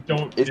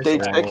don't? If they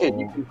disable? check it,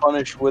 you can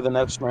punish with an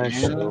F smash.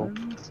 So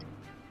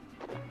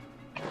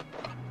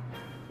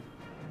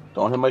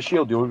don't hit my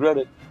shield. You'll regret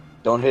it.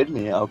 Don't hit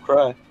me. I'll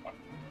cry.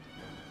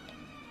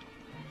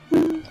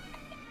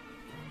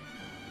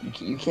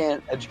 You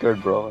can't edge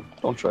guard Brawler.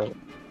 Don't try it.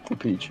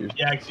 Repeat you.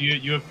 Yeah, cause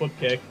you have flip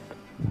kick.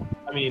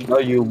 I mean, No,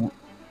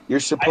 you're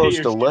supposed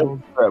your to let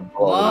shield. that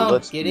Brawler. Lump,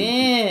 Let's get do it.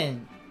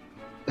 in.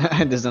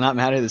 Does it not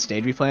matter the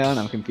stage we play on?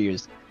 I'm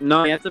confused.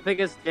 no, you have to pick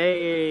a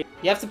stage.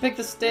 You have to pick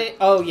the state.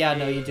 Oh yeah,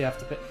 no, you do have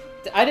to pick.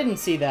 I didn't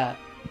see that.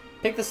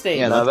 Pick the state.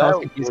 Yeah, No, that's why I that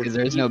was confused because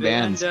there's no And,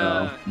 bans.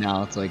 So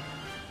now it's like,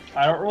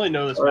 I don't really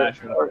know this Alright,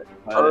 match. alright,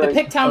 They alright,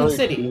 picked town and alright,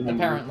 city, Beam.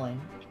 apparently.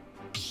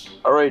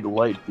 Alright,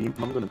 Light Beam.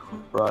 I'm gonna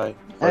cry.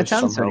 that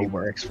sounds already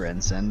works for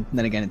instance.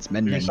 Then again, it's You're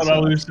mending, somehow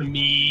so lose to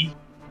me.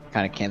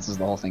 kind of cancels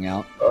the whole thing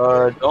out.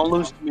 Don't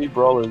lose to me,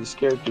 Brawler. This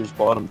character's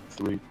bottom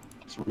 3.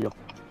 It's real.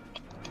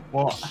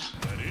 Well,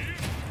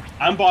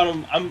 I'm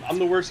bottom. I'm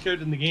the worst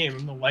character in the game.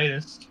 I'm the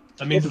lightest.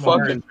 That means I'm the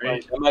Fucking worst,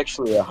 right? I'm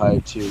actually a high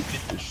tier.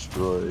 Get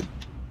destroyed.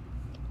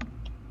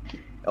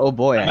 Oh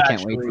boy, I'm I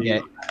can't wait to actually-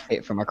 get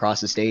hit from across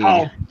the stage.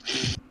 Oh,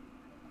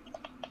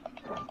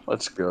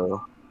 Let's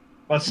go.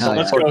 let's Hell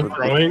let's yeah. go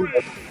throwing.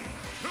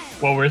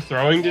 Well, we're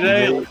throwing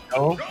today. Let's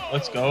go.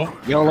 Let's go.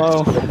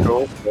 YOLO! Let's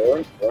go.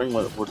 Throwing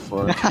with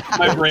fun.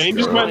 My brain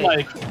just went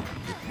like,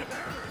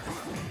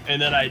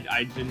 and then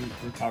I didn't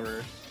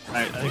recover.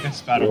 I think I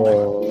spat on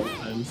Whoa.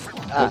 my and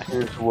Ah.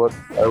 Here's what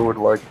I would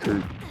like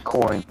to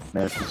coin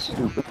as a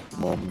stupid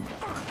moment.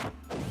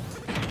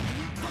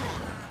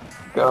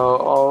 Go,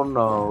 oh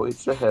no,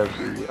 it's a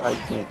heavy. I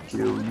can't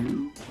kill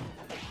you.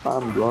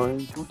 I'm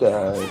going to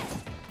die.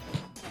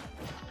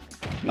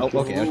 Nope,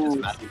 okay, that was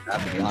just massive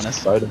crap, to be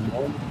honest.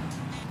 Spider-Man.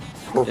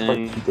 Go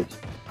Dang. fuck it.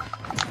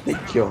 They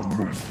kill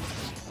me.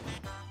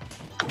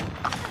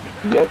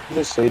 You have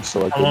to save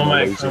so I I'm can on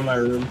laser. my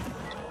room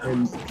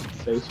and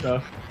say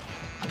stuff.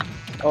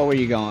 Oh, where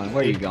you going?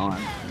 Where are you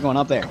going? You're going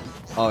up there.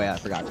 Oh yeah, I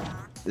forgot.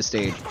 The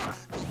stage.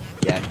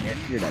 Yeah,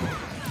 you're dead.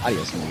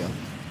 Adios, amigo.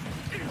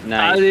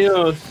 Nice.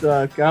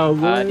 Adios,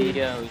 cowboy.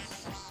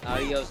 Adios.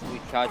 Adios,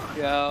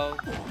 muchacho.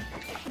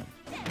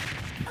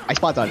 I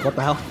spot dodged. What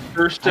the hell?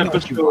 First I know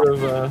what you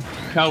episode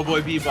of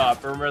Cowboy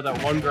Bebop. Remember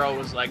that one girl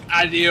was like,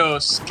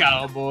 "Adios,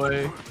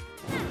 cowboy."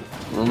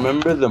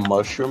 Remember the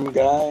mushroom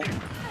guy?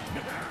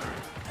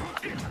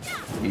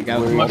 You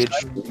got Where he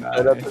mushroom gets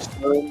guy. that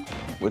episode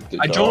with the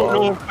I don't dog?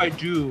 know if I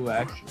do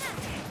actually.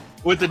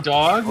 With the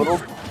dog? Little,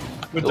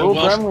 With the little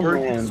Welsh gremlin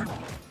Corgi? man.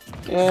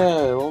 Yeah,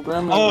 little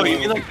gremlin. Oh, man you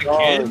mean like the dog.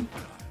 kid?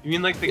 You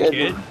mean like the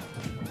kid?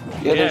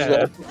 Yeah, there's the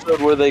Yeah.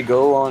 episode where they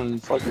go on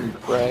fucking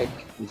crack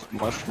with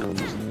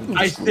mushrooms. And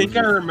I think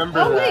I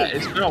remember Oh, that. wait.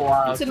 It's been a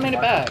while. Vincent made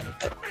it back.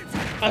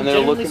 I'm and they're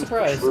genuinely looking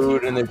surprised. for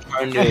food and they're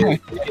trying to.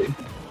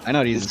 I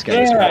know these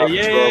Yeah,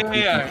 guys.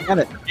 yeah. Got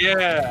it.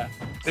 Yeah.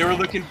 They were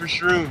looking for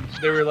shrooms.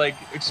 They were like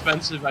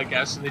expensive, I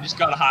guess, and they just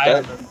got high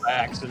on them by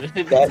accident.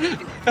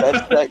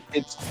 That's that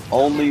kid's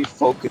only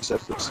focus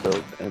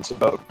episode, and it's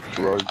about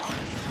drug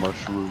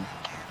mushroom.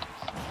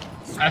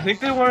 I think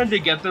they wanted to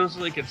get them so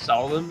they could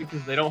sell them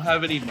because they don't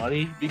have any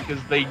money because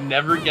they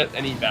never get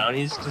any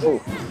bounties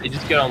because they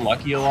just get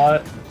unlucky a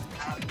lot.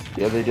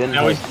 Yeah, they didn't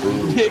Now have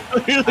food. they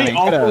clearly I mean,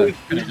 always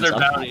coulda lose their just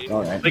bounty.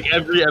 all right. Like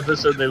every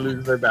episode they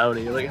lose their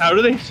bounty. Like how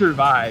do they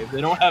survive? They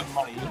don't have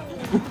money.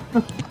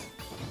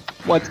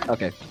 What?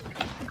 Okay.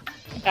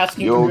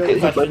 Asking Yo, real get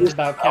hit by questions this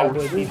about power.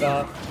 Cowboy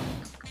Bebop.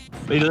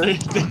 They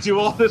do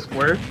all this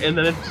work and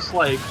then it's just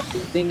like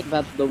Think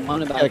about the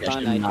one I feel about like I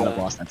should Fun not have Night.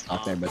 lost that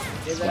stop there, but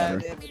it's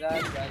whatever.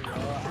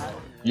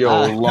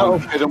 Yo, no, long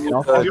hit him no,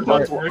 with if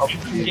that. it's work,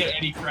 it doesn't get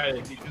any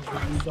credit because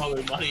they lose all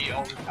their money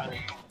all the time.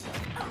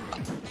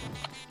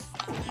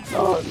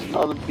 No,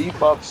 the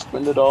Bebop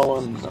spend it all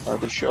on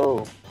the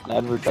show, and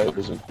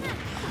advertising.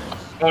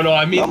 Oh no,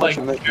 I mean Not much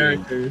like of it.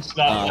 characters,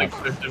 not like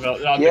the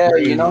development. Yeah,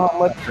 you know how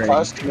much Great. it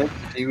costs to make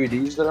the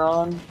DVDs they're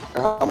on?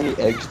 Or how many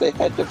eggs they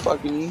had to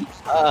fucking eat?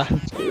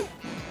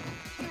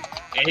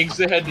 Eggs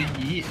they had to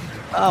eat.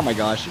 Oh my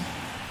gosh.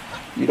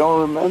 You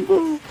don't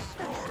remember?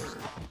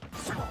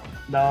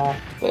 No.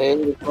 They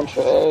ate a bunch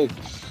of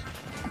eggs.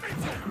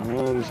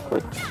 Man, it's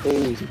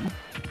crazy.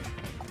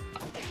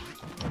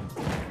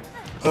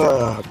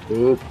 Ah,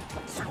 dude.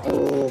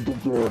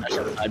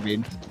 I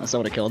mean, that's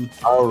what I killed.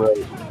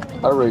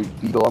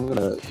 Alright, Beetle, I'm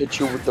gonna hit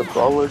you with the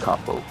brawler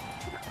combo.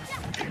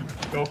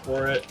 Go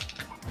for it.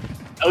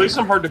 At least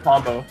I'm hard to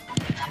combo.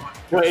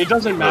 Well, it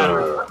doesn't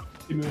matter.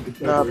 You move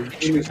the Nah,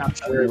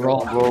 trigger.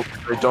 well,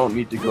 I don't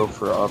need to go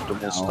for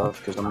optimal stuff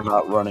because I'm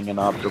not running an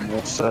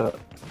optimal set.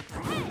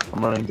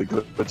 I'm running the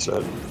good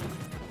set.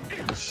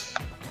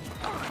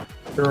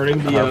 You're running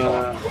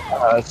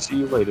the See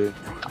you later.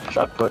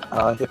 Shot put,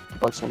 hit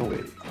bucks on the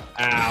way.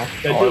 Ow.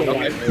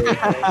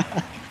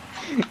 Oh,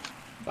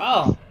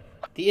 Wow.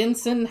 The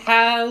ensign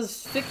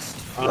has fixed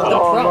the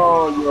problem.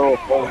 Oh no,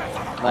 yo.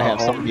 I have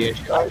some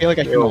issue. I feel like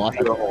I should have lost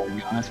that, to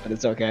be honest, but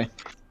it's okay.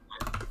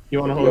 You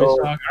want to hold Yo. this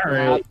stock?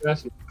 Alright.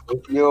 That's-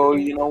 Yo,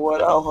 you know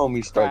what? I'll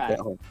homie stack that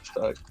homie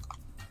stack.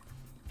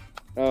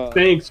 Oh,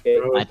 Thanks,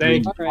 bro. I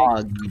Thanks. think-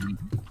 Alright.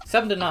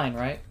 7 to 9,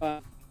 right?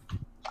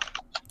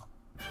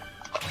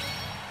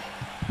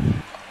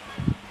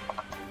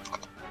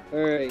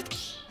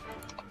 Alright.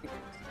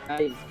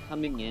 Guys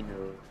coming in.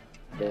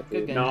 Good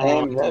game.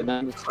 No. Damn,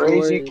 that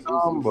crazy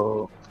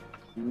combo.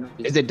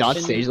 Is it dot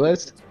stage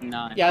list?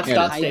 Yeah, it's Yeah,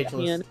 dot it stage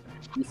list.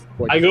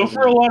 I go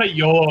for a lot of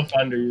YOLO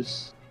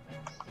Thunders.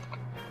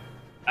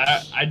 I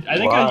think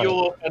I Why?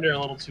 YOLO Thunder a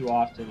little too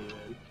often,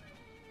 even.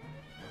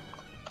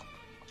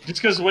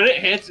 Just because when it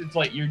hits, it's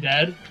like you're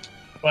dead.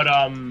 But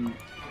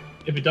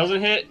if it doesn't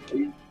hit,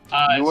 You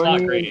it's weren't not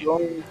even great.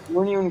 You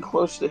weren't even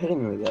close to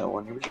hitting me with that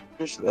one. You were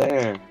just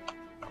there.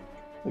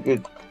 Look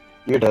at,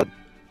 you're dead.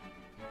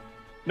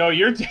 No,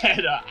 you're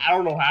dead. I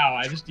don't know how.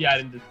 I just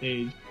died into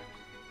stage.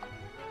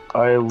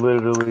 I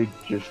literally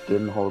just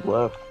didn't hold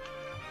left.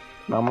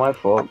 Not my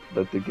fault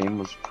that the game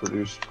was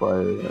produced by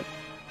a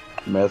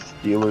meth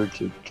dealer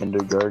to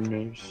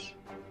kindergartners.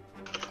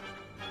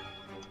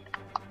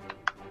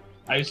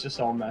 I used to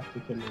sell meth to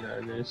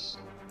kindergartners.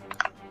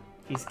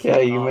 He's Yeah,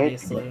 kidding, you made-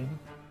 obviously.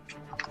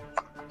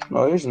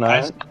 No, he's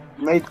not.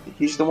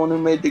 He's the one who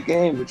made the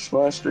game. It's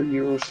Master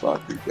Hero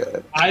Soccer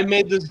Guy. I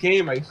made this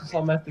game. I used to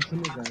sell meth to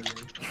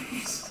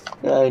kindergartners.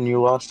 Yeah, and you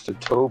lost to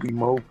Toby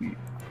Moby.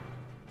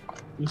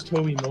 Who's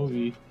Toby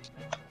Moby?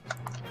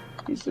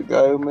 He's the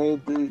guy who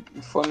made the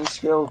funny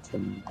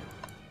skeleton.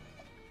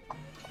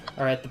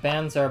 Alright, the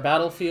bands are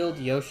Battlefield,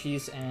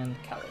 Yoshi's, and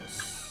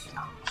Kalos.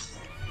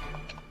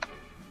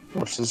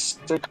 What's his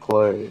stick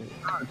play?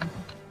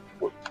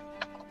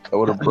 I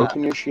would have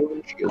broken your shield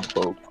and shield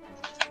poke.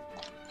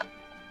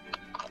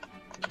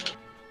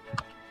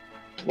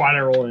 Why'd I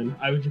roll in?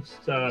 I was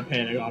just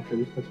panic after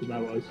this. That's what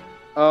that was.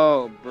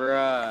 Oh,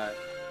 bruh.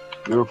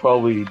 You were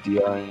probably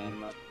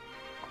DIing. Up.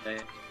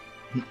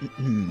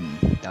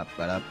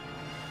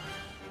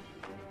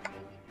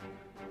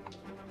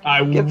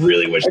 I Yep.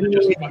 really wish I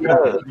just Yeah. fucking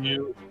killed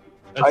you.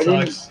 That I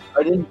sucks.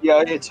 didn't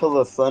DI it till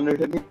the thunder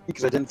hit me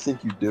because I didn't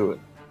think you'd do it.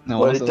 No,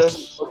 But it also-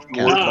 doesn't fucking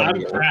Yeah. work Nah, like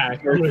I'm that.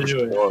 cracked. I'm gonna do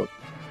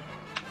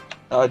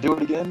it. Do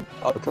it again?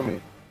 Oh, come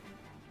here.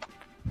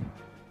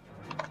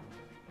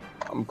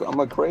 I'm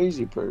a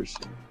crazy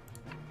person.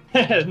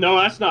 No,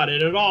 that's not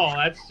it at all.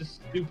 That's just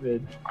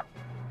stupid.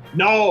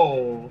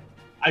 No,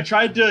 I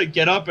tried to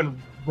get up and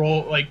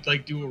roll, like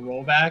do a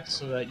rollback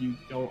so that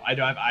I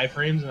don't have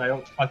iframes and I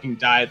don't fucking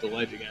die at the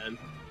ledge again.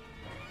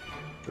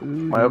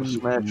 My up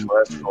smash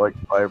lasts for like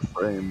 5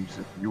 frames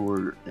if you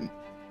were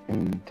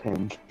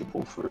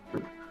intangible for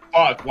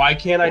Fuck, why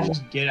can't I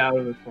just get out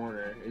of the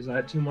corner? Is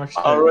that too much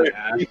to Alright,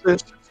 ask?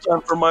 it's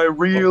time for my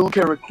real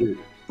character.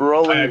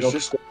 Brawler Alright, is go.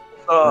 just a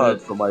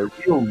facade for my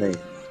real name,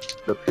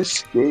 the Piss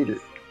Skater.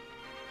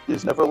 He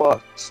has never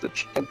lost a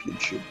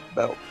championship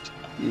bout.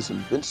 He is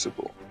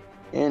invincible.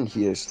 And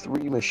he has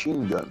 3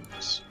 machine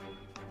guns.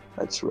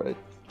 That's right.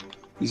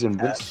 He's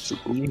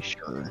invincible. You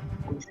sure?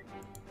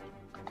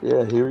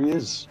 Yeah, here he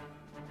is.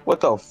 What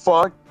the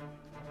fuck?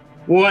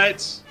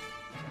 What?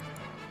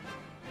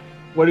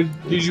 What did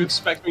you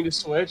expect me to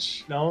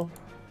switch? No?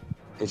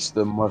 It's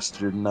the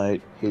Mustard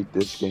Knight. Hate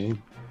this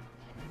game.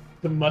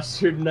 The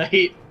Mustard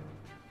Knight.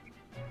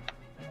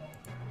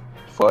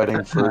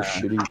 Fighting for a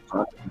shitty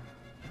time.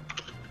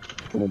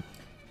 Come here.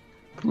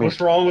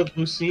 What's wrong with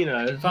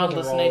Lucina? There's Final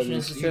nothing wrong with destination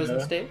is the Lucina. chosen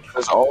stage.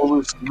 Because all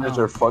Lucinas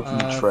are fucking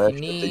if trash you at the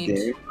need-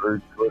 game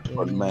or good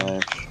on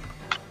MASH.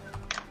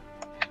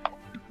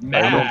 I don't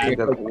Mad. think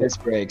Quick that piss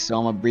break, so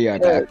I'm a Bria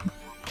Yeah, attack.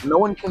 no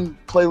one can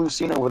play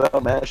Lucina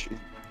without mashing.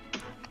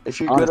 If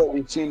you're good at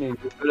Lucina, you're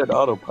good at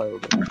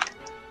autopilot.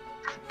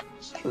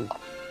 It's true.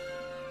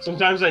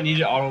 Sometimes I need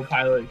to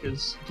autopilot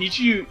because if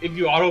you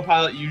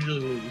autopilot, you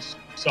usually lose.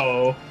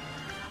 So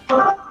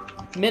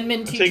Min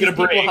taking teaches a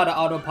people break. how to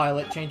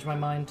autopilot. Changed my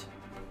mind.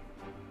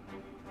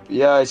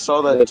 Yeah, I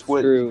saw that That's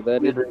twit. true.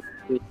 That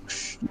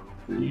is.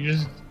 you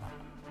just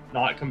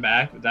not come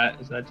back. Is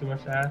that too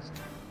much to ask?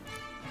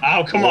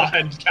 Oh, come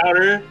on,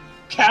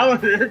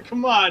 counter,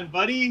 come on,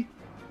 buddy.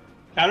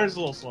 Counter's a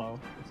little slow.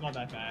 It's not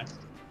that fast.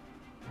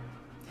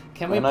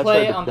 Can we And I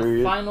play tried to on the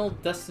parry it. final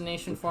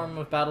destination form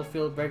of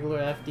Battlefield? Regular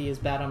FD is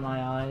bad on my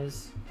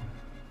eyes.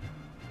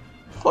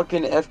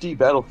 Fucking FD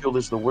Battlefield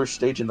is the worst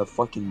stage in the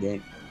fucking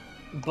game.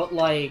 But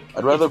like,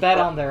 I'd rather it's bad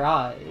play- on their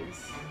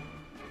eyes.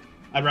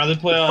 I'd rather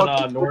play The on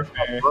fucking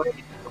Norfair. to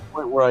the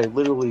point where I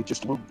literally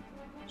just lose.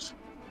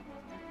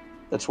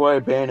 That's why I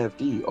ban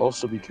FD,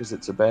 also because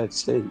it's a bad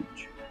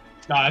stage.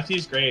 No,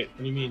 FT's great. What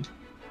do you mean?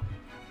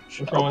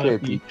 What's wrong Okay,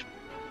 with FD? Peach.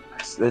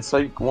 It's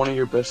like one of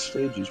your best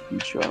stages,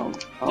 Peach. I don't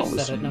Just listen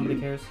said to it. Nobody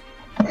you. cares.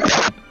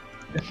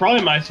 It's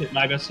probably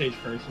my best stage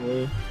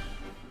personally.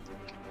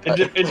 It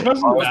depends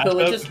on the Just, Bill,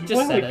 matchup. just If you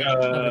play, said like, it.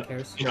 Nobody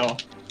cares. You know,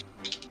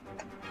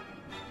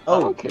 I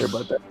don't care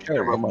about that. I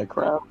care about my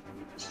crown.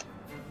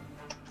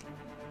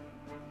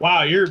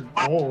 wow, you're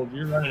bold.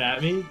 You're running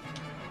at me.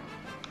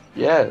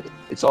 Yeah,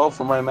 it's all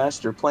for my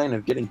master plan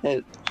of getting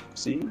hit.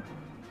 See?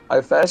 I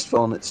fast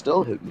fell and it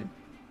still hit me.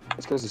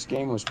 That's because this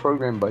game was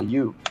programmed by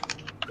you.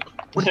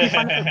 Would it be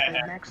fun if I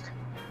play next?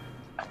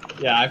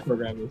 Yeah, I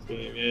programmed this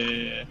game.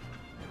 Yeah.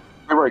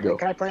 Here I go.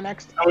 Can I play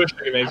next? I wish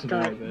I could make After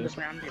something like this. this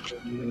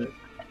round?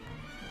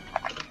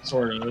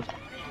 Sort of.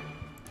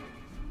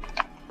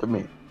 Come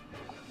here.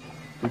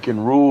 We can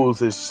rule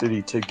this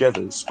city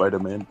together,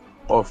 Spider-Man,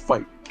 or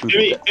fight to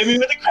the death. Hit me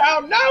with the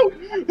crown! No!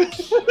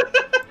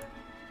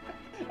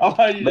 I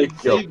wanted you Make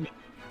to go. save me.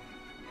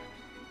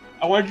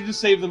 I wanted you to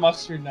save the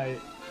Mustard Knight.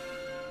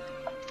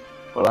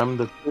 But I'm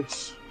the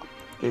Piss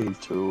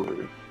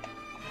Skater.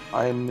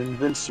 I am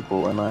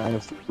invincible and I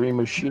have 3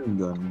 machine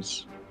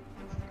guns.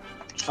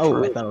 It's Oh,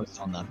 true. I thought it was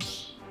on them.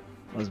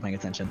 I wasn't paying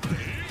attention.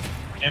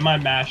 Am I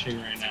mashing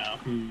right now?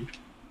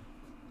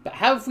 But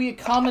have we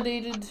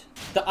accommodated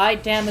the eye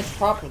damage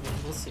properly?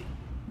 We'll see.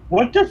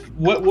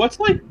 What's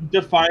like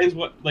defines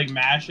what like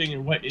mashing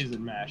and what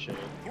isn't mashing?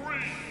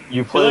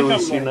 You play like I'm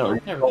Lucina or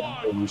you Never don't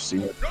mind. play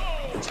Lucina.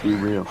 Let's be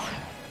real.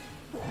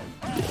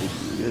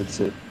 It's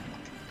it.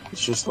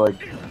 It's just like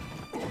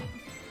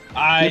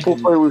people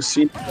play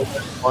Lucina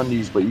with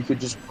undies, but you could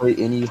just play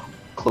any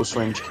close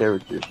range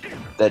character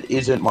that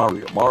isn't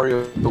Mario.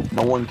 Mario,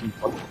 no one can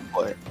fucking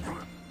play.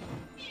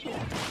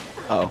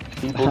 Oh.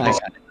 People I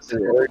just got say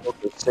Mario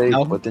is safe,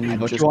 No, but then you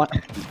what just you want?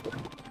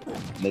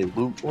 they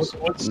lose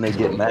What's and they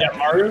get mad. Yeah,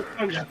 Mario's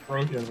kind of just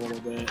broken a little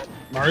bit.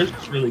 Mario's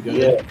just really good.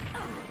 Yeah.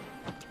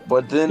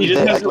 But then He they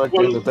just has act like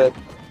one- they're the best.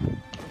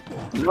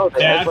 No,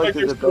 They act like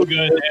they're they're the so best.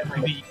 good. They have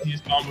like the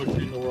easiest combo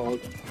tree in the world.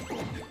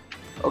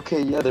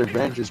 Okay, yeah, their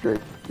advantage is great,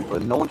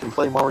 but no one can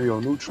play Mario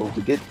neutral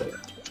to get there.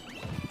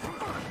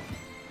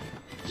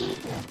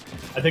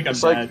 I think I'm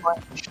It's like dead.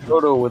 playing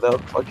Shoto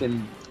without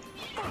fucking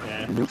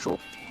Yeah. neutral.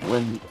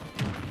 When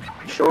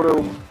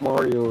Shoto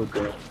Mario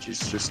advantage is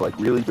just like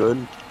really good,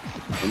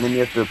 and then you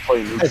have to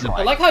play neutral.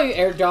 I like how you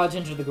air dodge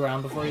into the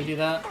ground before you do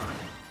that.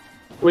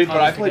 Wait, How but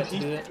do I you played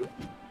forget to do it?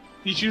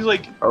 Pichu's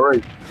like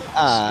Alright,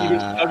 even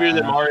stubbier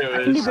than Mario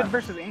I can do is. good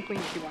versus Inkling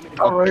if you want me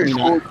to. alright, me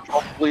cool. not.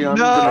 Hopefully I'm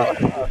No!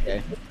 gonna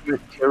Okay. be a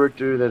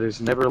character that has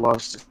never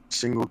lost a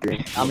single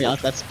game. I'll be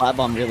honest, that splat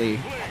bomb really...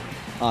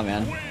 Oh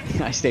man,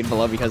 I stayed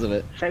below because of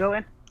it. Should I go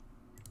in?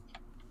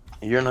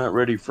 You're not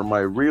ready for my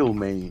real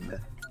main,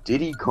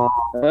 Diddy Kong.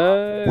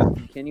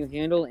 Can you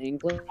handle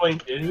Inkling?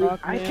 Playing Diddy? Rock,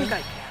 I man? think I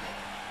can.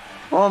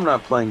 Oh, I'm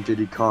not playing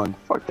Diddy Kong.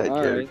 Fuck that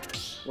character.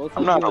 Alright. What's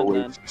I'm he not doing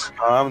always.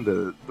 I'm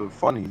the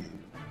funny.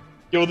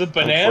 Yo, the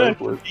banana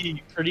Flip could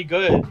be pretty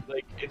good.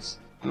 Like it's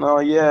No,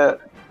 yeah, you have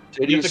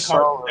Diddy's the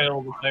solid,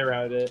 card to play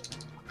around it.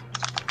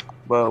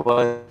 but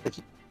like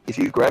if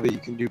you grab it, you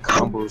can do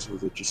combos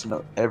with it. Just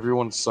know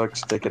everyone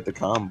sucks dick at the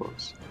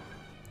combos.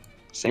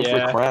 Same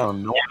Yeah. for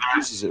Crown. No one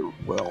uses it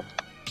well.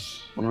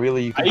 When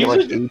really you can I get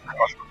like usually- 8.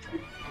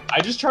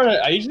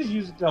 I usually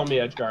use it to help me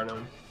edge guard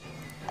him.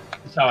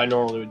 That's how I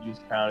normally would use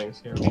Crown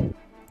against him.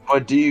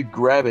 But do you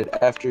grab it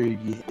after it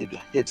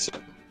hits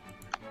him?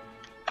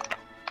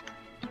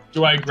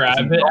 Do I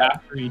grab it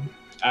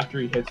after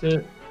he hits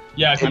it?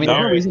 Yeah, I mean, there there's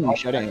no it- reason you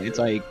shouldn't. It's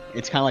like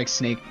it's kind of like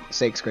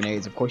Snake's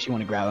grenades. Of course, you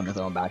want to grab them and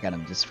throw them back at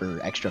him just for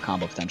extra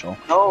combo potential.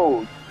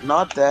 No,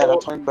 not that. I'm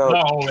talking about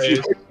Not if you always.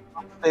 hit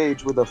on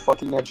stage with a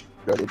fucking edge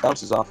guard, it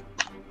bounces off.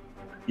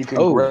 You can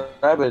Oh.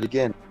 grab it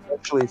again,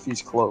 especially if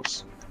he's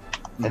close,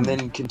 and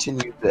then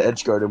continue to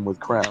edge guard him with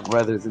Crown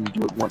rather than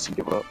do it once and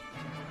give up.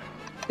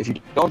 If you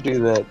don't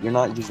do that, you're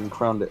not using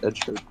Crown to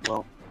edge guard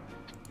well.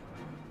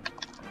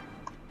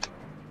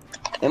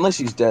 Unless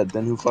he's dead,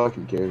 then who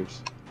fucking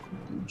cares?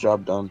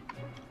 Job done.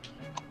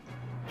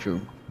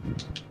 True.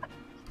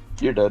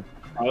 You're dead.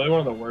 Probably one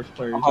of the worst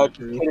players. How about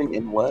ever. hitting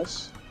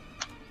unless?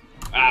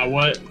 Ah,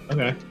 what?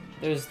 Okay.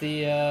 There's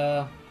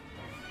the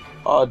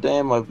Oh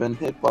damn! I've been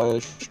hit by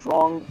a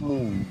strong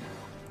move.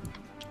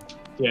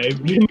 Yeah, he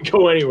didn't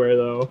go anywhere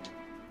though.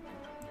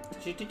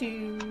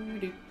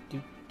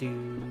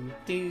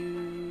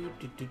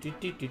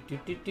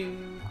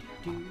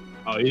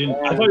 Oh, you didn't.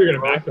 I thought you were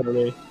gonna back on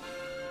me.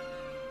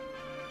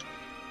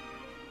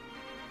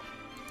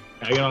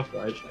 Can I get off the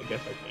ledge? I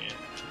guess I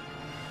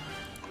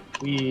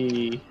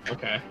can't.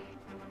 Okay.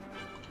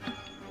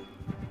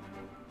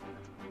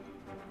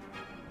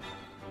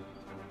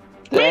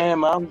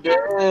 Damn, I'm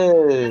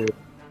dead.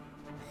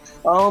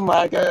 Oh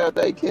my god,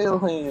 they kill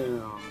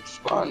him.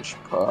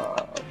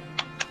 SpongeBob.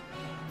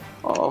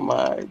 Oh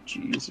my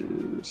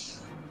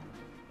Jesus.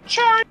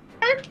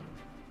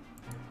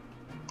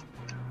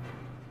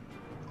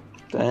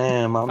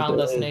 Damn, I'm Final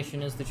dead.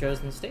 destination is the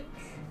chosen stage.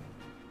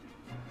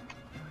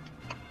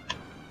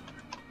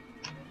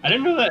 I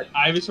didn't know that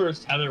Ivysaur's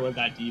tether went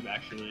that deep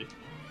actually.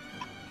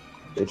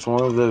 It's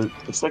one of the.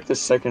 It's like the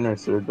second or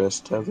third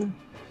best tether.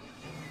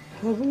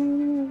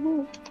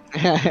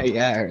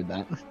 Yeah, I heard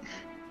that.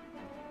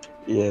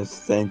 Yes,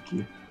 thank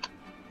you.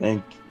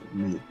 Thank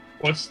you.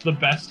 What's the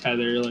best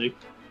tether like?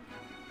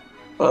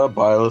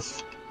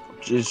 Byleth.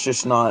 It's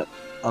just not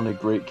on a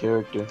great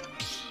character.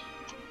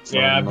 It's not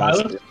Yeah, a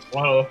nice Violet's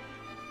slow.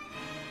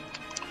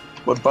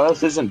 But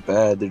Byleth isn't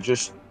bad.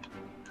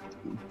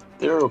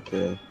 They're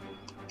okay.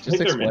 Just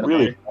they're explain.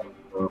 Really.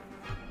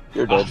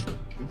 You're dead.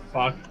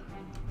 Fuck.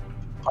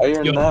 I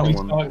earned Yo, that please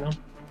one. talk now.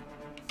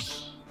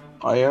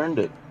 I earned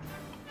it.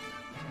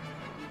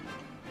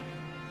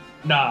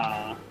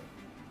 Nah.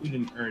 You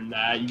didn't earn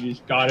that. You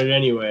just got it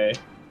anyway.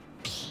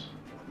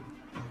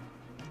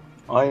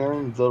 I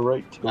earned the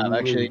right to I've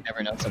actually win.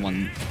 never known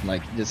someone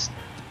like just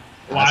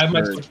Why ask am I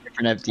for supposed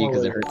different FD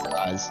because it hurts their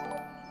eyes.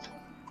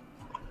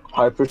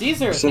 Hyper Deezer,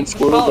 thanks since for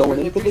the we're follow, going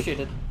really into the- appreciate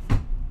it.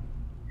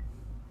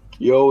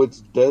 Yo, it's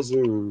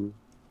Desert.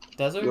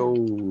 Desert? Yo.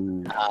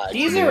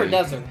 Deezer or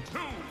Desert?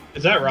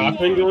 Is that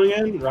Rockman going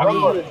in?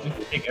 Rockman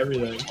just take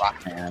everything.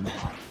 Rockman.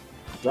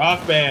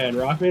 Rockman.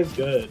 Rockman's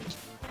good.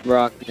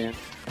 Rockman.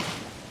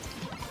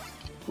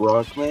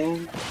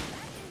 Rockman?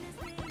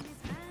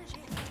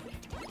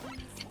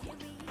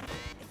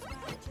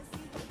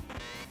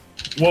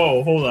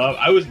 Whoa, hold up.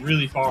 I was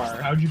really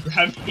far. How'd you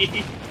grab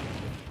me?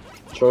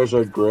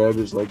 Charizard grab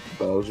is like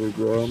Bowser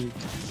grab.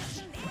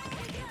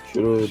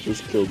 Should've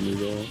just killed me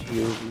though.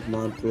 You're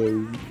not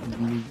very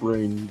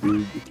brain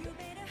big.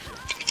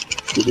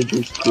 Should've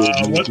just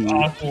killed me. What's dude.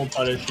 optimal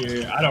punish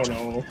here? I don't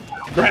know.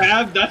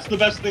 Grab? That's the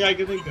best thing I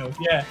can think of.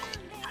 Yeah.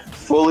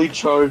 Fully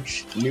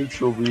charged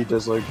neutral B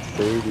does like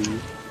 30.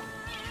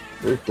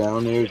 They're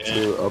down air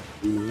to up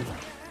B.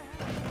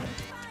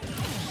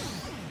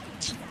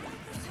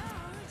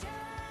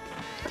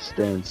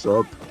 Stands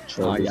up.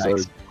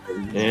 Charizard.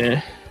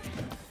 Yeah.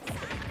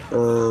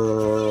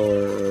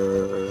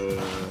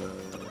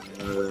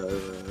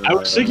 I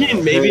was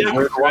thinking maybe I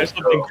could try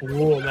something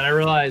cool, and then I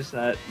realized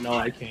that no,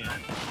 I can't.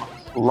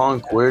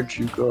 Lunk, where'd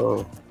you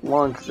go?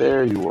 Lunk,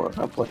 there you are.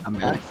 I'm playing I'm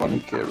that back. funny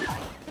character.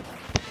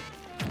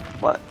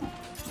 What?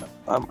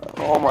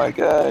 Oh my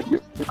god,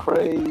 you're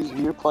crazy.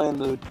 You're playing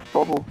the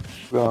bubble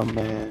gun,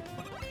 man.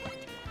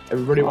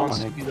 Everybody Oh wants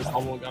my to be the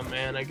bubblegum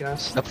man, I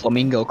guess. The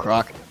flamingo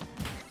croc.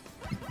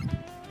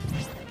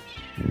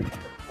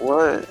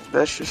 What?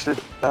 That's just a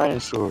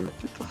dinosaur.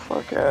 Get the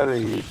fuck out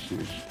of here,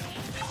 dude.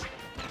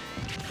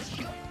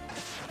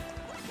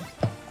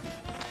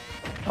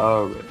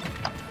 Alright.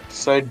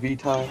 Side B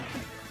time.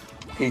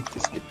 Hate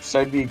this game.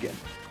 Side B again.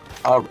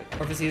 Alright.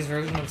 Prophecy's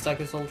version of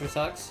Psycho Soldier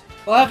sucks.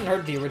 Well, I haven't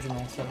heard the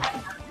original, so.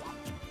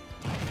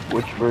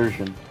 Which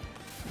version?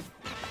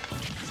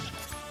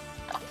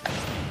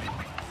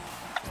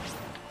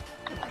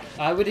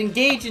 I would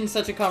engage in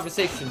such a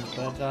conversation,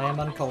 but I am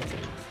uncultured.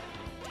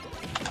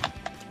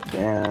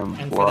 Damn.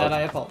 And for blood. that,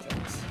 I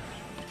apologize.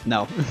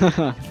 No.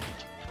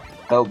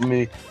 Help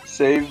me.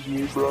 Save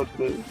me,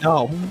 brother.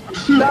 No.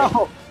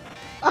 No.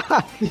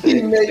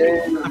 Save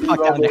me, Fuck out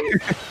brother.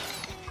 there.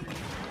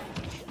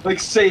 Like,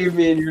 save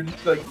me, and you're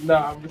just like,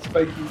 nah, I'm gonna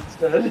spike you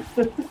instead.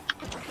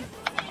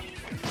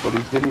 But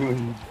he didn't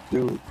even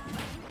do it.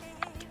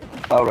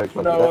 Alright,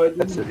 but No,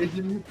 that's it. it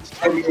didn't.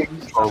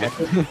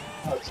 Okay.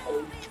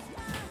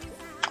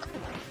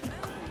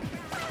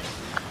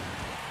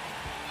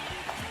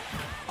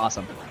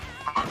 Awesome.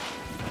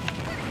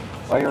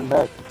 Iron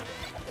Neck.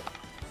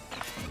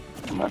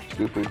 My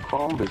stupid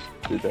Columbus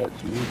did that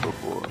to me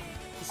before.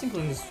 This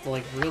inkling is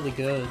like really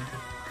good.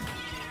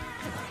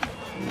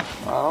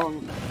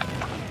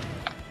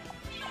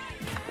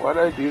 Why'd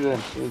I do that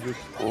instead of just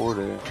forward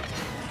it?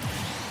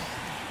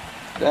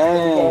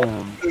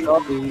 Damn,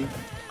 Chubby.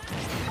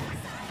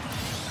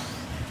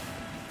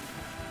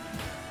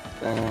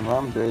 Damn,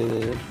 I'm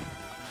dead.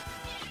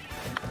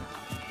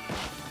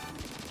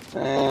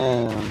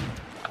 Damn.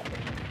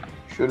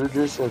 Should've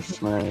just have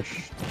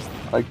smashed.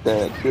 Like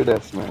that, should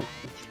have smashed.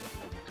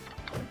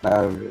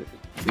 Alright.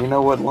 You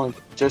know what, Lunk?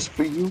 Just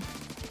for you,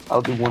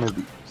 I'll do one of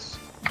these.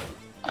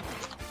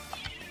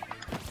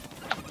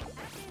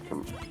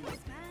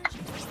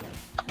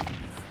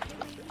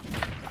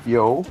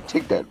 Yo,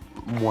 take that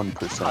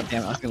 1%. Oh,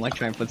 damn, I was gonna like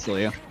try and footstool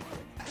you.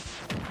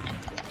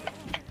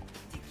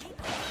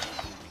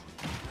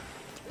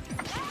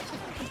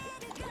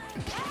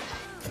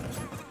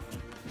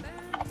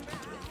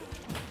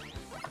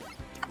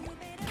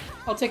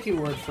 I'll take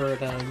your word for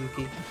it,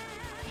 Yuki.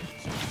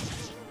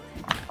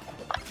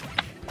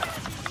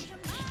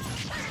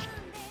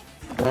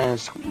 Man,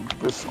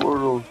 the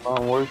Squirtle's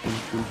not working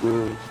too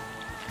good.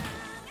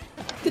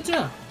 Good to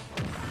know.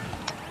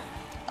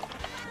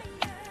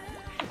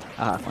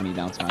 Ah, funny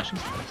down smashing.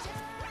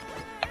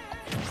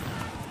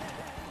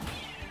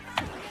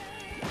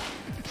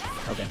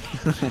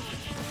 Okay.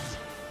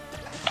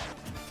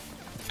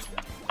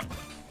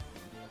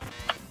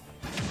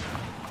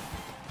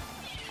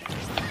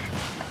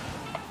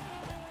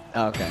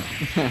 Okay.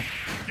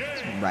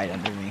 It's right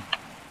under me.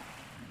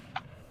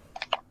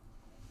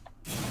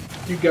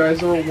 You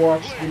guys ever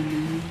watch the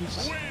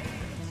news?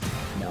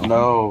 No.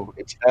 No,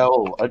 it's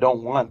hell. I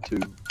don't want to.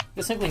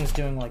 This inkling's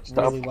doing like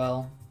Stop. really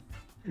well.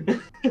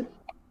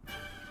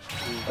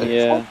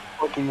 Yeah.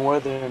 Fucking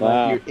weather and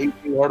Wow. I hear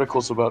 18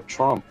 articles about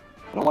Trump.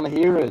 I don't want to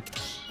hear it.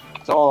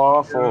 It's all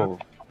awful.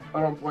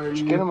 I don't blame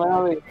Just you. get him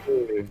out of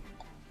here.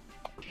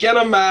 Get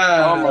him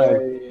out! Oh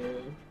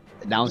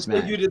my- Down Just like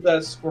smash. you did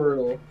that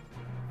Squirtle.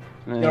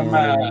 Man, Get him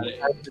out.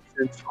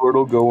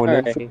 Squirtle going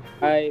in. Alright,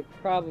 I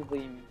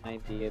probably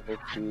might be able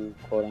to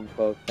quote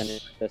unquote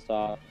finish this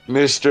off.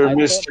 Mr. I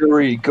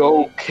Mystery, thought-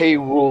 go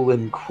K-Rule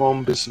in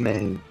Crumbus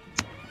name.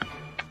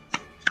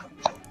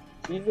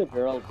 She's a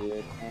girl,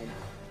 dude. And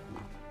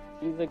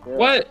she's a girl.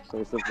 What? So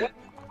it's a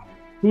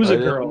Who's I a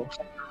didn't- girl?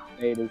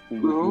 way to see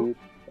Who?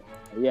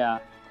 dude. Yeah.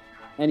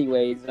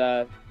 Anyways,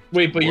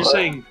 Wait, but you're What?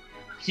 saying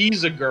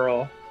he's a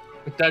girl.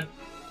 But that.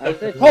 I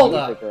said Hold she's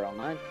up. a girl,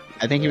 not.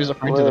 I think he was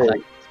referring to the Wait. fact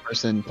that this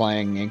person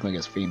playing Inkling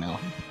is female.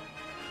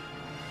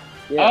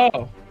 Yeah.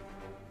 Oh,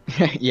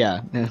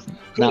 Yeah, Cool.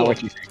 not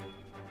what you think.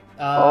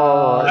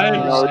 Oh, I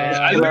didn't know understand.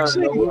 that. I Yeah, was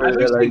thinking, no I was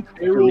way, thinking like,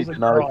 K-Rool's a did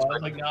not girl. I expect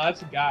was like, nah,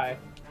 that's a guy.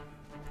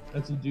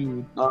 That's a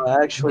dude.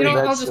 Actually, You know,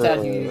 I'll that's, just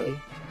add you, Yuki.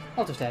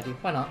 I'll just add you.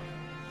 Why not?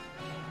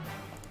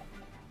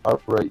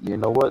 Alright, you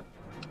know what?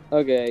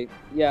 Okay.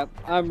 Yeah,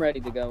 I'm ready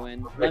to go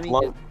in. Let me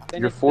Like, just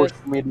You're finish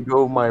forcing me to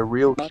go with my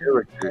real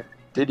character,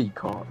 Diddy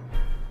Kong.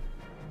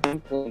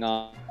 this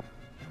on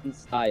in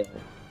style.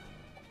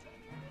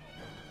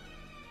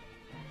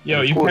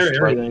 Yo, Of you course, parry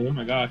right. everything. Oh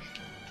my gosh.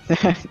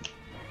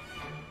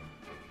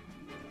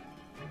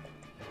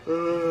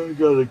 I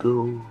gotta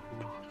go.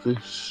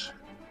 This.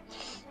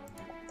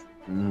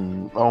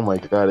 Oh my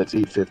god, it's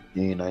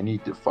 8:15. I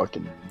need to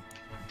fucking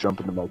jump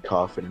into my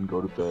coffin and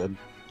go to bed.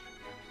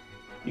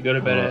 You go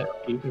to bed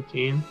at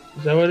 8:15.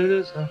 Is that what it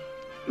is? Huh?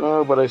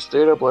 No, but I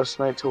stayed up last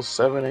night till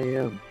 7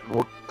 a.m.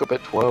 Woke up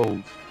at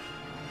 12.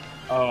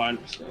 Oh, I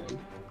understand.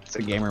 It's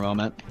a gamer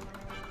moment.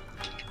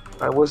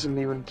 I wasn't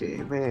even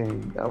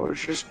gaming. I was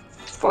just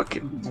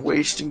fucking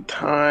wasting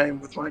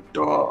time with my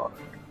dog.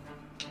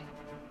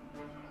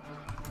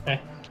 Eh.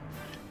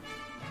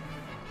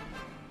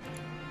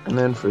 And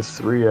then for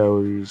 3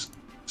 hours,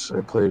 I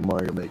played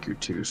Mario Maker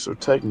 2, so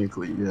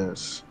technically,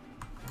 yes.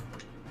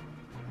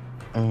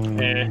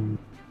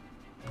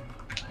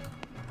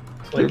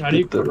 Like, how do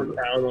you put a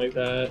crown like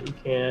that? You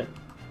can't.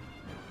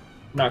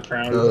 Not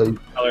crown.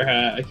 Color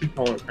hat. I keep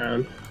calling it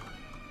crown.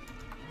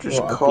 Just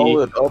Well,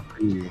 call it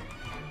uppy.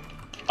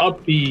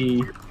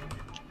 Uppy.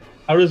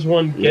 How does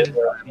one get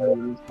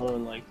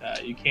someone like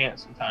that? You can't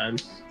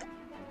sometimes.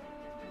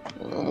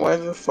 Why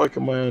the fuck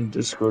am I on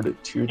Discord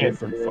at two Can't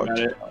different figure fucking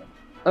it. times?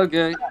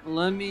 Okay,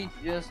 let me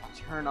just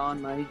turn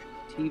on my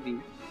TV.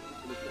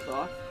 Get this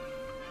off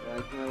so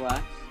I can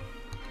relax.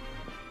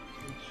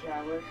 And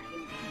shower.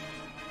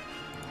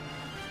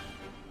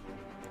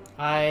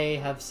 I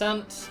have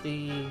sent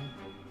the.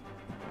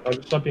 I'm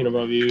just something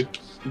above you.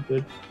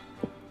 Stupid.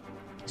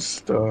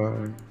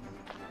 Star.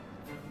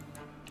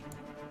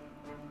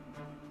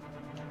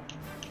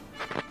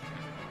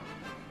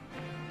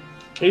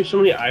 There's so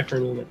many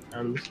iframes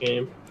around this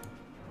game.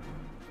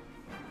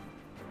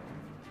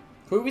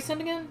 Who are we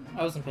sent again?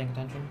 I wasn't paying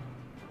attention.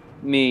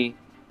 Me.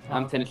 Oh,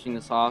 I'm okay. finishing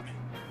this off.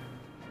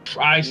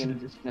 I should have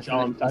just This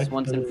jumped.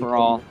 once and for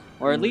all.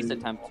 or at least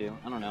attempt to.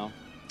 I don't know.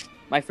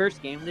 My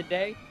first game of the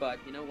day, but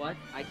you know what?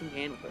 I can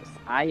handle this.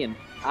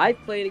 I've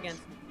played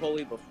against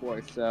Bully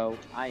before, so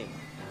I am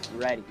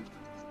ready.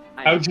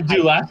 How'd you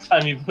do last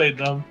time you played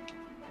them?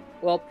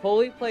 Well,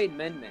 Pulley played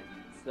Min Min,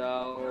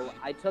 so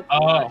I took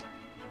Oh.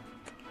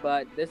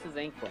 but this is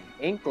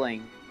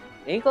Inkling.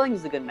 Inkling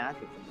is a good matchup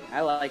for me.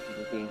 I like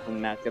the Inkling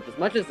matchup as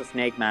much as the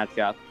Snake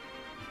matchup.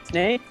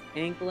 Snake,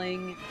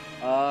 Inkling,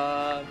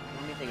 let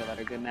me think of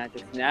other good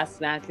matchups.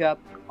 Nest matchup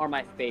are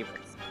my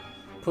favorites.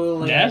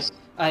 Pooling. Yes?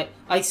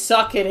 I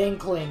suck at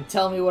Inkling.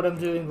 Tell me what I'm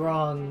doing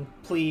wrong,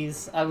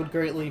 please. I would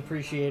greatly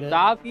appreciate it.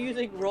 Stop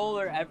using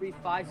roller every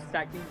 5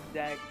 seconds,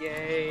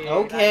 Decade.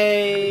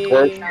 Okay.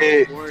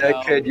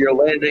 Decade, your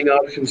landing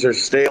options are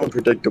stale and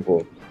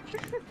predictable.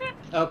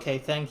 Okay,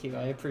 thank you.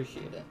 I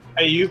appreciate it.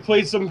 Hey, you've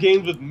played some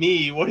games with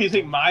me. What do you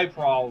think my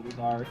problems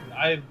are?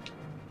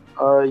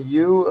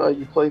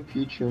 You play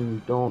Pichu and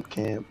you don't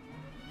camp.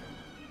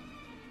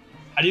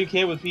 How do you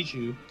camp with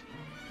Pichu?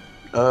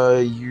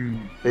 You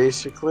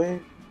basically,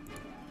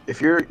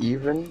 if you're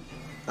even,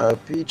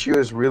 Pichu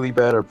has really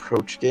bad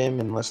approach game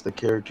unless the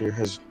character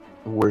has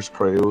worse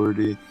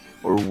priority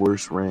or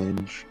worse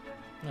range.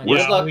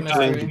 Good luck, we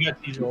Mystery.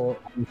 got T-Joel.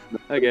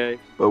 Okay.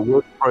 But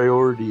worse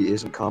priority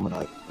isn't common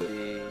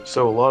either.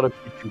 So a lot of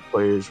Pichu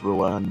players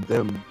rely on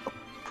them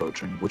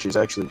approaching, which is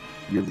actually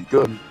really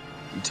good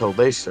until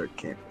they start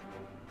camping.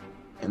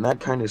 And that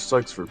kind of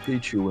sucks for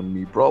Pichu when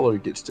me Brawler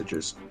gets to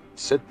just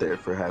sit there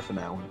for half an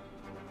hour.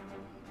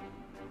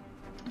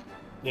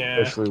 Yeah.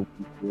 Especially when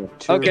you have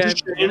two. Okay.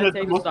 Just I'm gonna the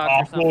take a most stock or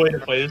awful way to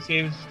something. play this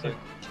game is to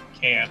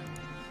camp.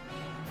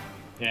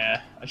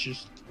 Yeah, I should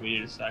just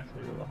wait a sec for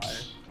a little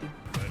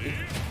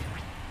higher.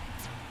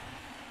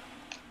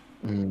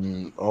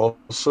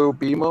 Also,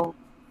 BMO,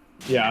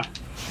 Yeah.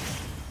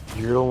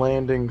 your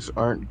landings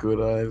aren't good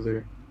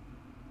either.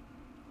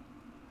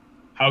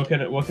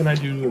 What can I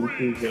do to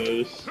improve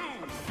those?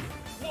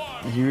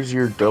 Use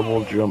your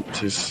double jump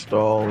to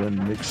stall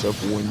and mix up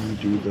when you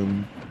do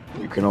them.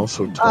 You can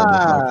also time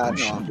Ah,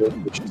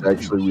 which is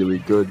actually really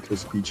good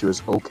because Pichu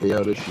is okay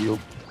out of shield.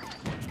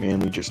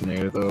 Mainly just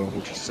Nair though,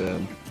 which is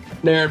sad.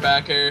 Nair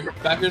back air.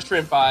 Back air's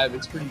frame 5.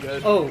 It's pretty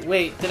good. Oh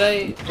wait, did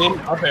I? And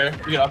up air.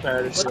 You get up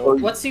air to So-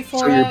 shield. What's C4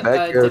 so your at?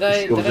 back air Did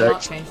I shield not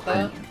actually- change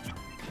that?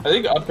 I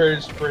think up air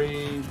is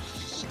frame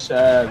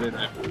 7,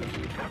 I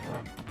believe.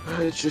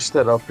 It's just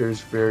that up here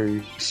is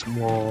very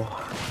small.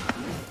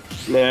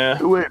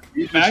 Yeah. Wait,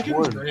 you Back just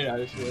air is won. great, I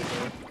just feel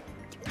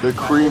like. The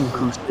Cream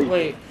Crusade.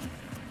 Wait.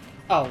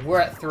 Oh, we're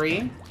at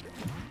 3?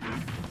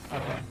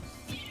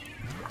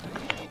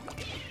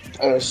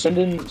 Okay. Send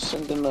in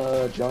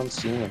John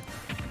Cena.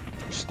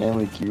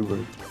 Stanley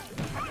Kubrick.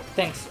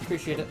 Thanks,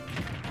 appreciate it.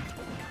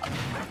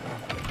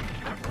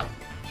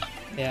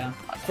 Yeah.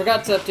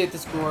 Forgot to update the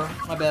score.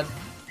 My bad.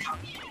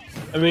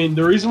 I mean,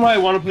 the reason why I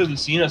want to play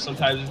Lucina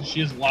sometimes is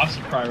she has lots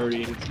of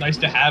priority, and it's nice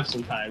to have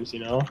sometimes, you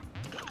know?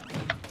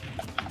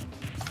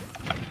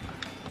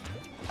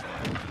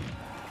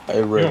 I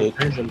read You're it.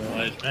 crazy on the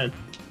ledge, man.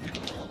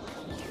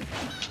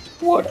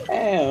 What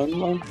am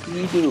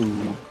monkey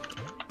do?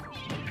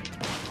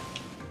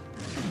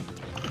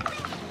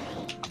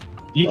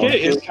 DK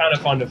is kind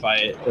of fun to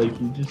fight. Like,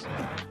 you just...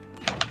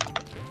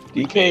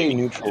 DK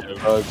neutral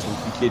sucks and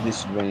DK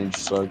disadvantage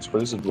sucks,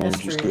 but his advantage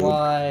is Mystery good.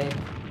 why?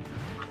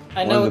 I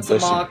One know of it's the a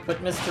best- mock,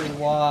 but mystery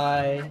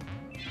why?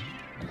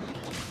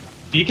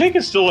 DK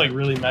can still, like,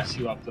 really mess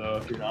you up, though,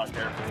 if you're not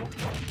careful.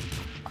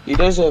 He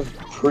does have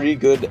pretty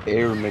good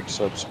air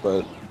mix-ups,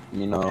 but,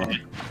 you know,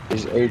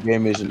 his air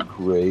game isn't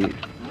great.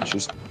 It's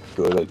just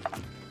good at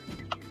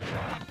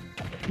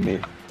me.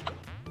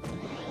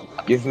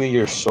 Give me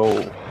your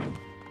soul.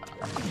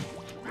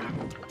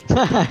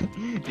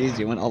 Jeez,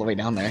 you went all the way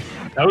down there.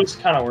 That was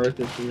kind of worth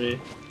it for me.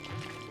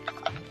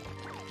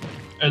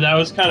 And that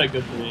was kind of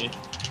good for me.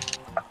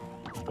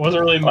 It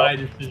wasn't really my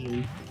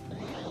decision.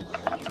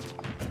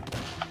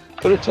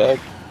 Good attack.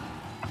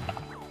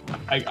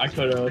 I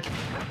could have.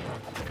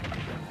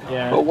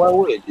 Yeah. But why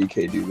would a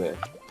DK do that?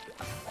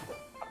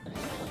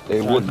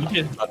 They No, wouldn't.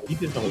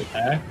 DK's don't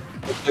attack.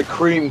 The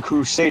Cream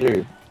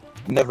Crusader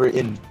never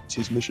ends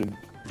his mission.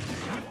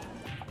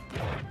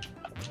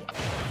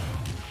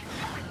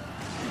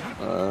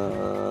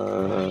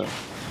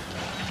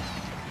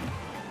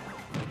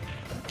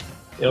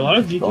 Yeah, a lot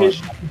of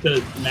DKs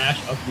to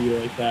mash up to you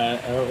like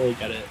that. I don't really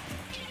get it.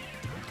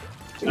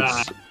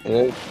 It's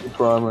a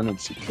prime and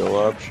it's a kill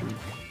option.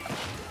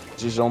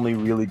 It's only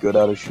really good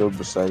out of shield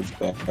besides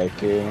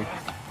back air.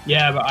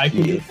 Yeah, but I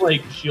can just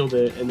like shield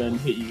it and then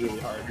hit you really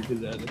hard because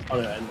that's how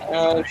it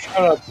ends. Shut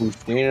up,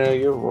 Lucina,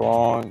 you're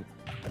wrong.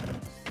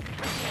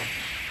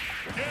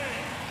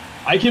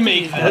 I can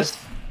make this.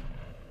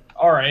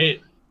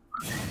 Alright.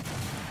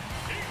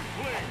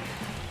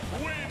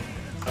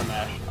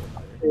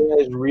 It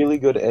has really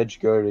good edge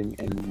guarding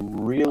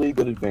and really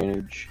good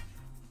advantage,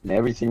 and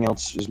everything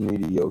else is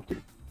mediocre.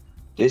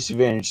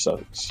 Disadvantage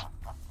sucks.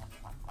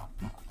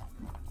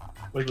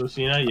 With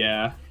Lucina,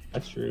 yeah,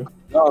 that's true.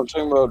 No, I'm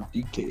talking about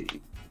DK.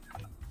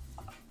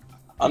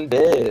 I'm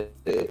dead.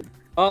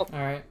 Oh,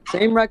 Alright.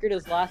 same record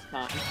as last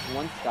time.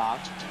 1 stock.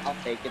 I'll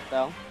take it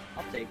though.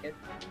 I'll take it.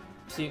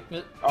 See,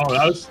 Oh,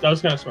 that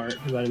was kind of smart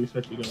because I didn't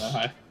expect you to go that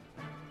high.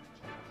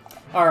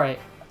 alright.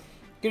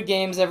 Good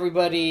games,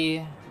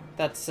 everybody.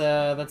 That's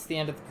the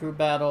end of the crew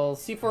battle.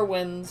 C4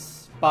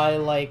 wins by,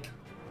 like,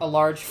 a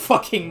large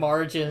fucking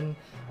margin.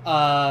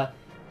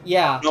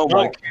 Yeah. No,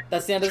 Mike.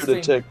 That's the end of the Should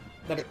have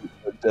stream. taken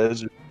the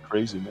desert.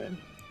 Crazy, man.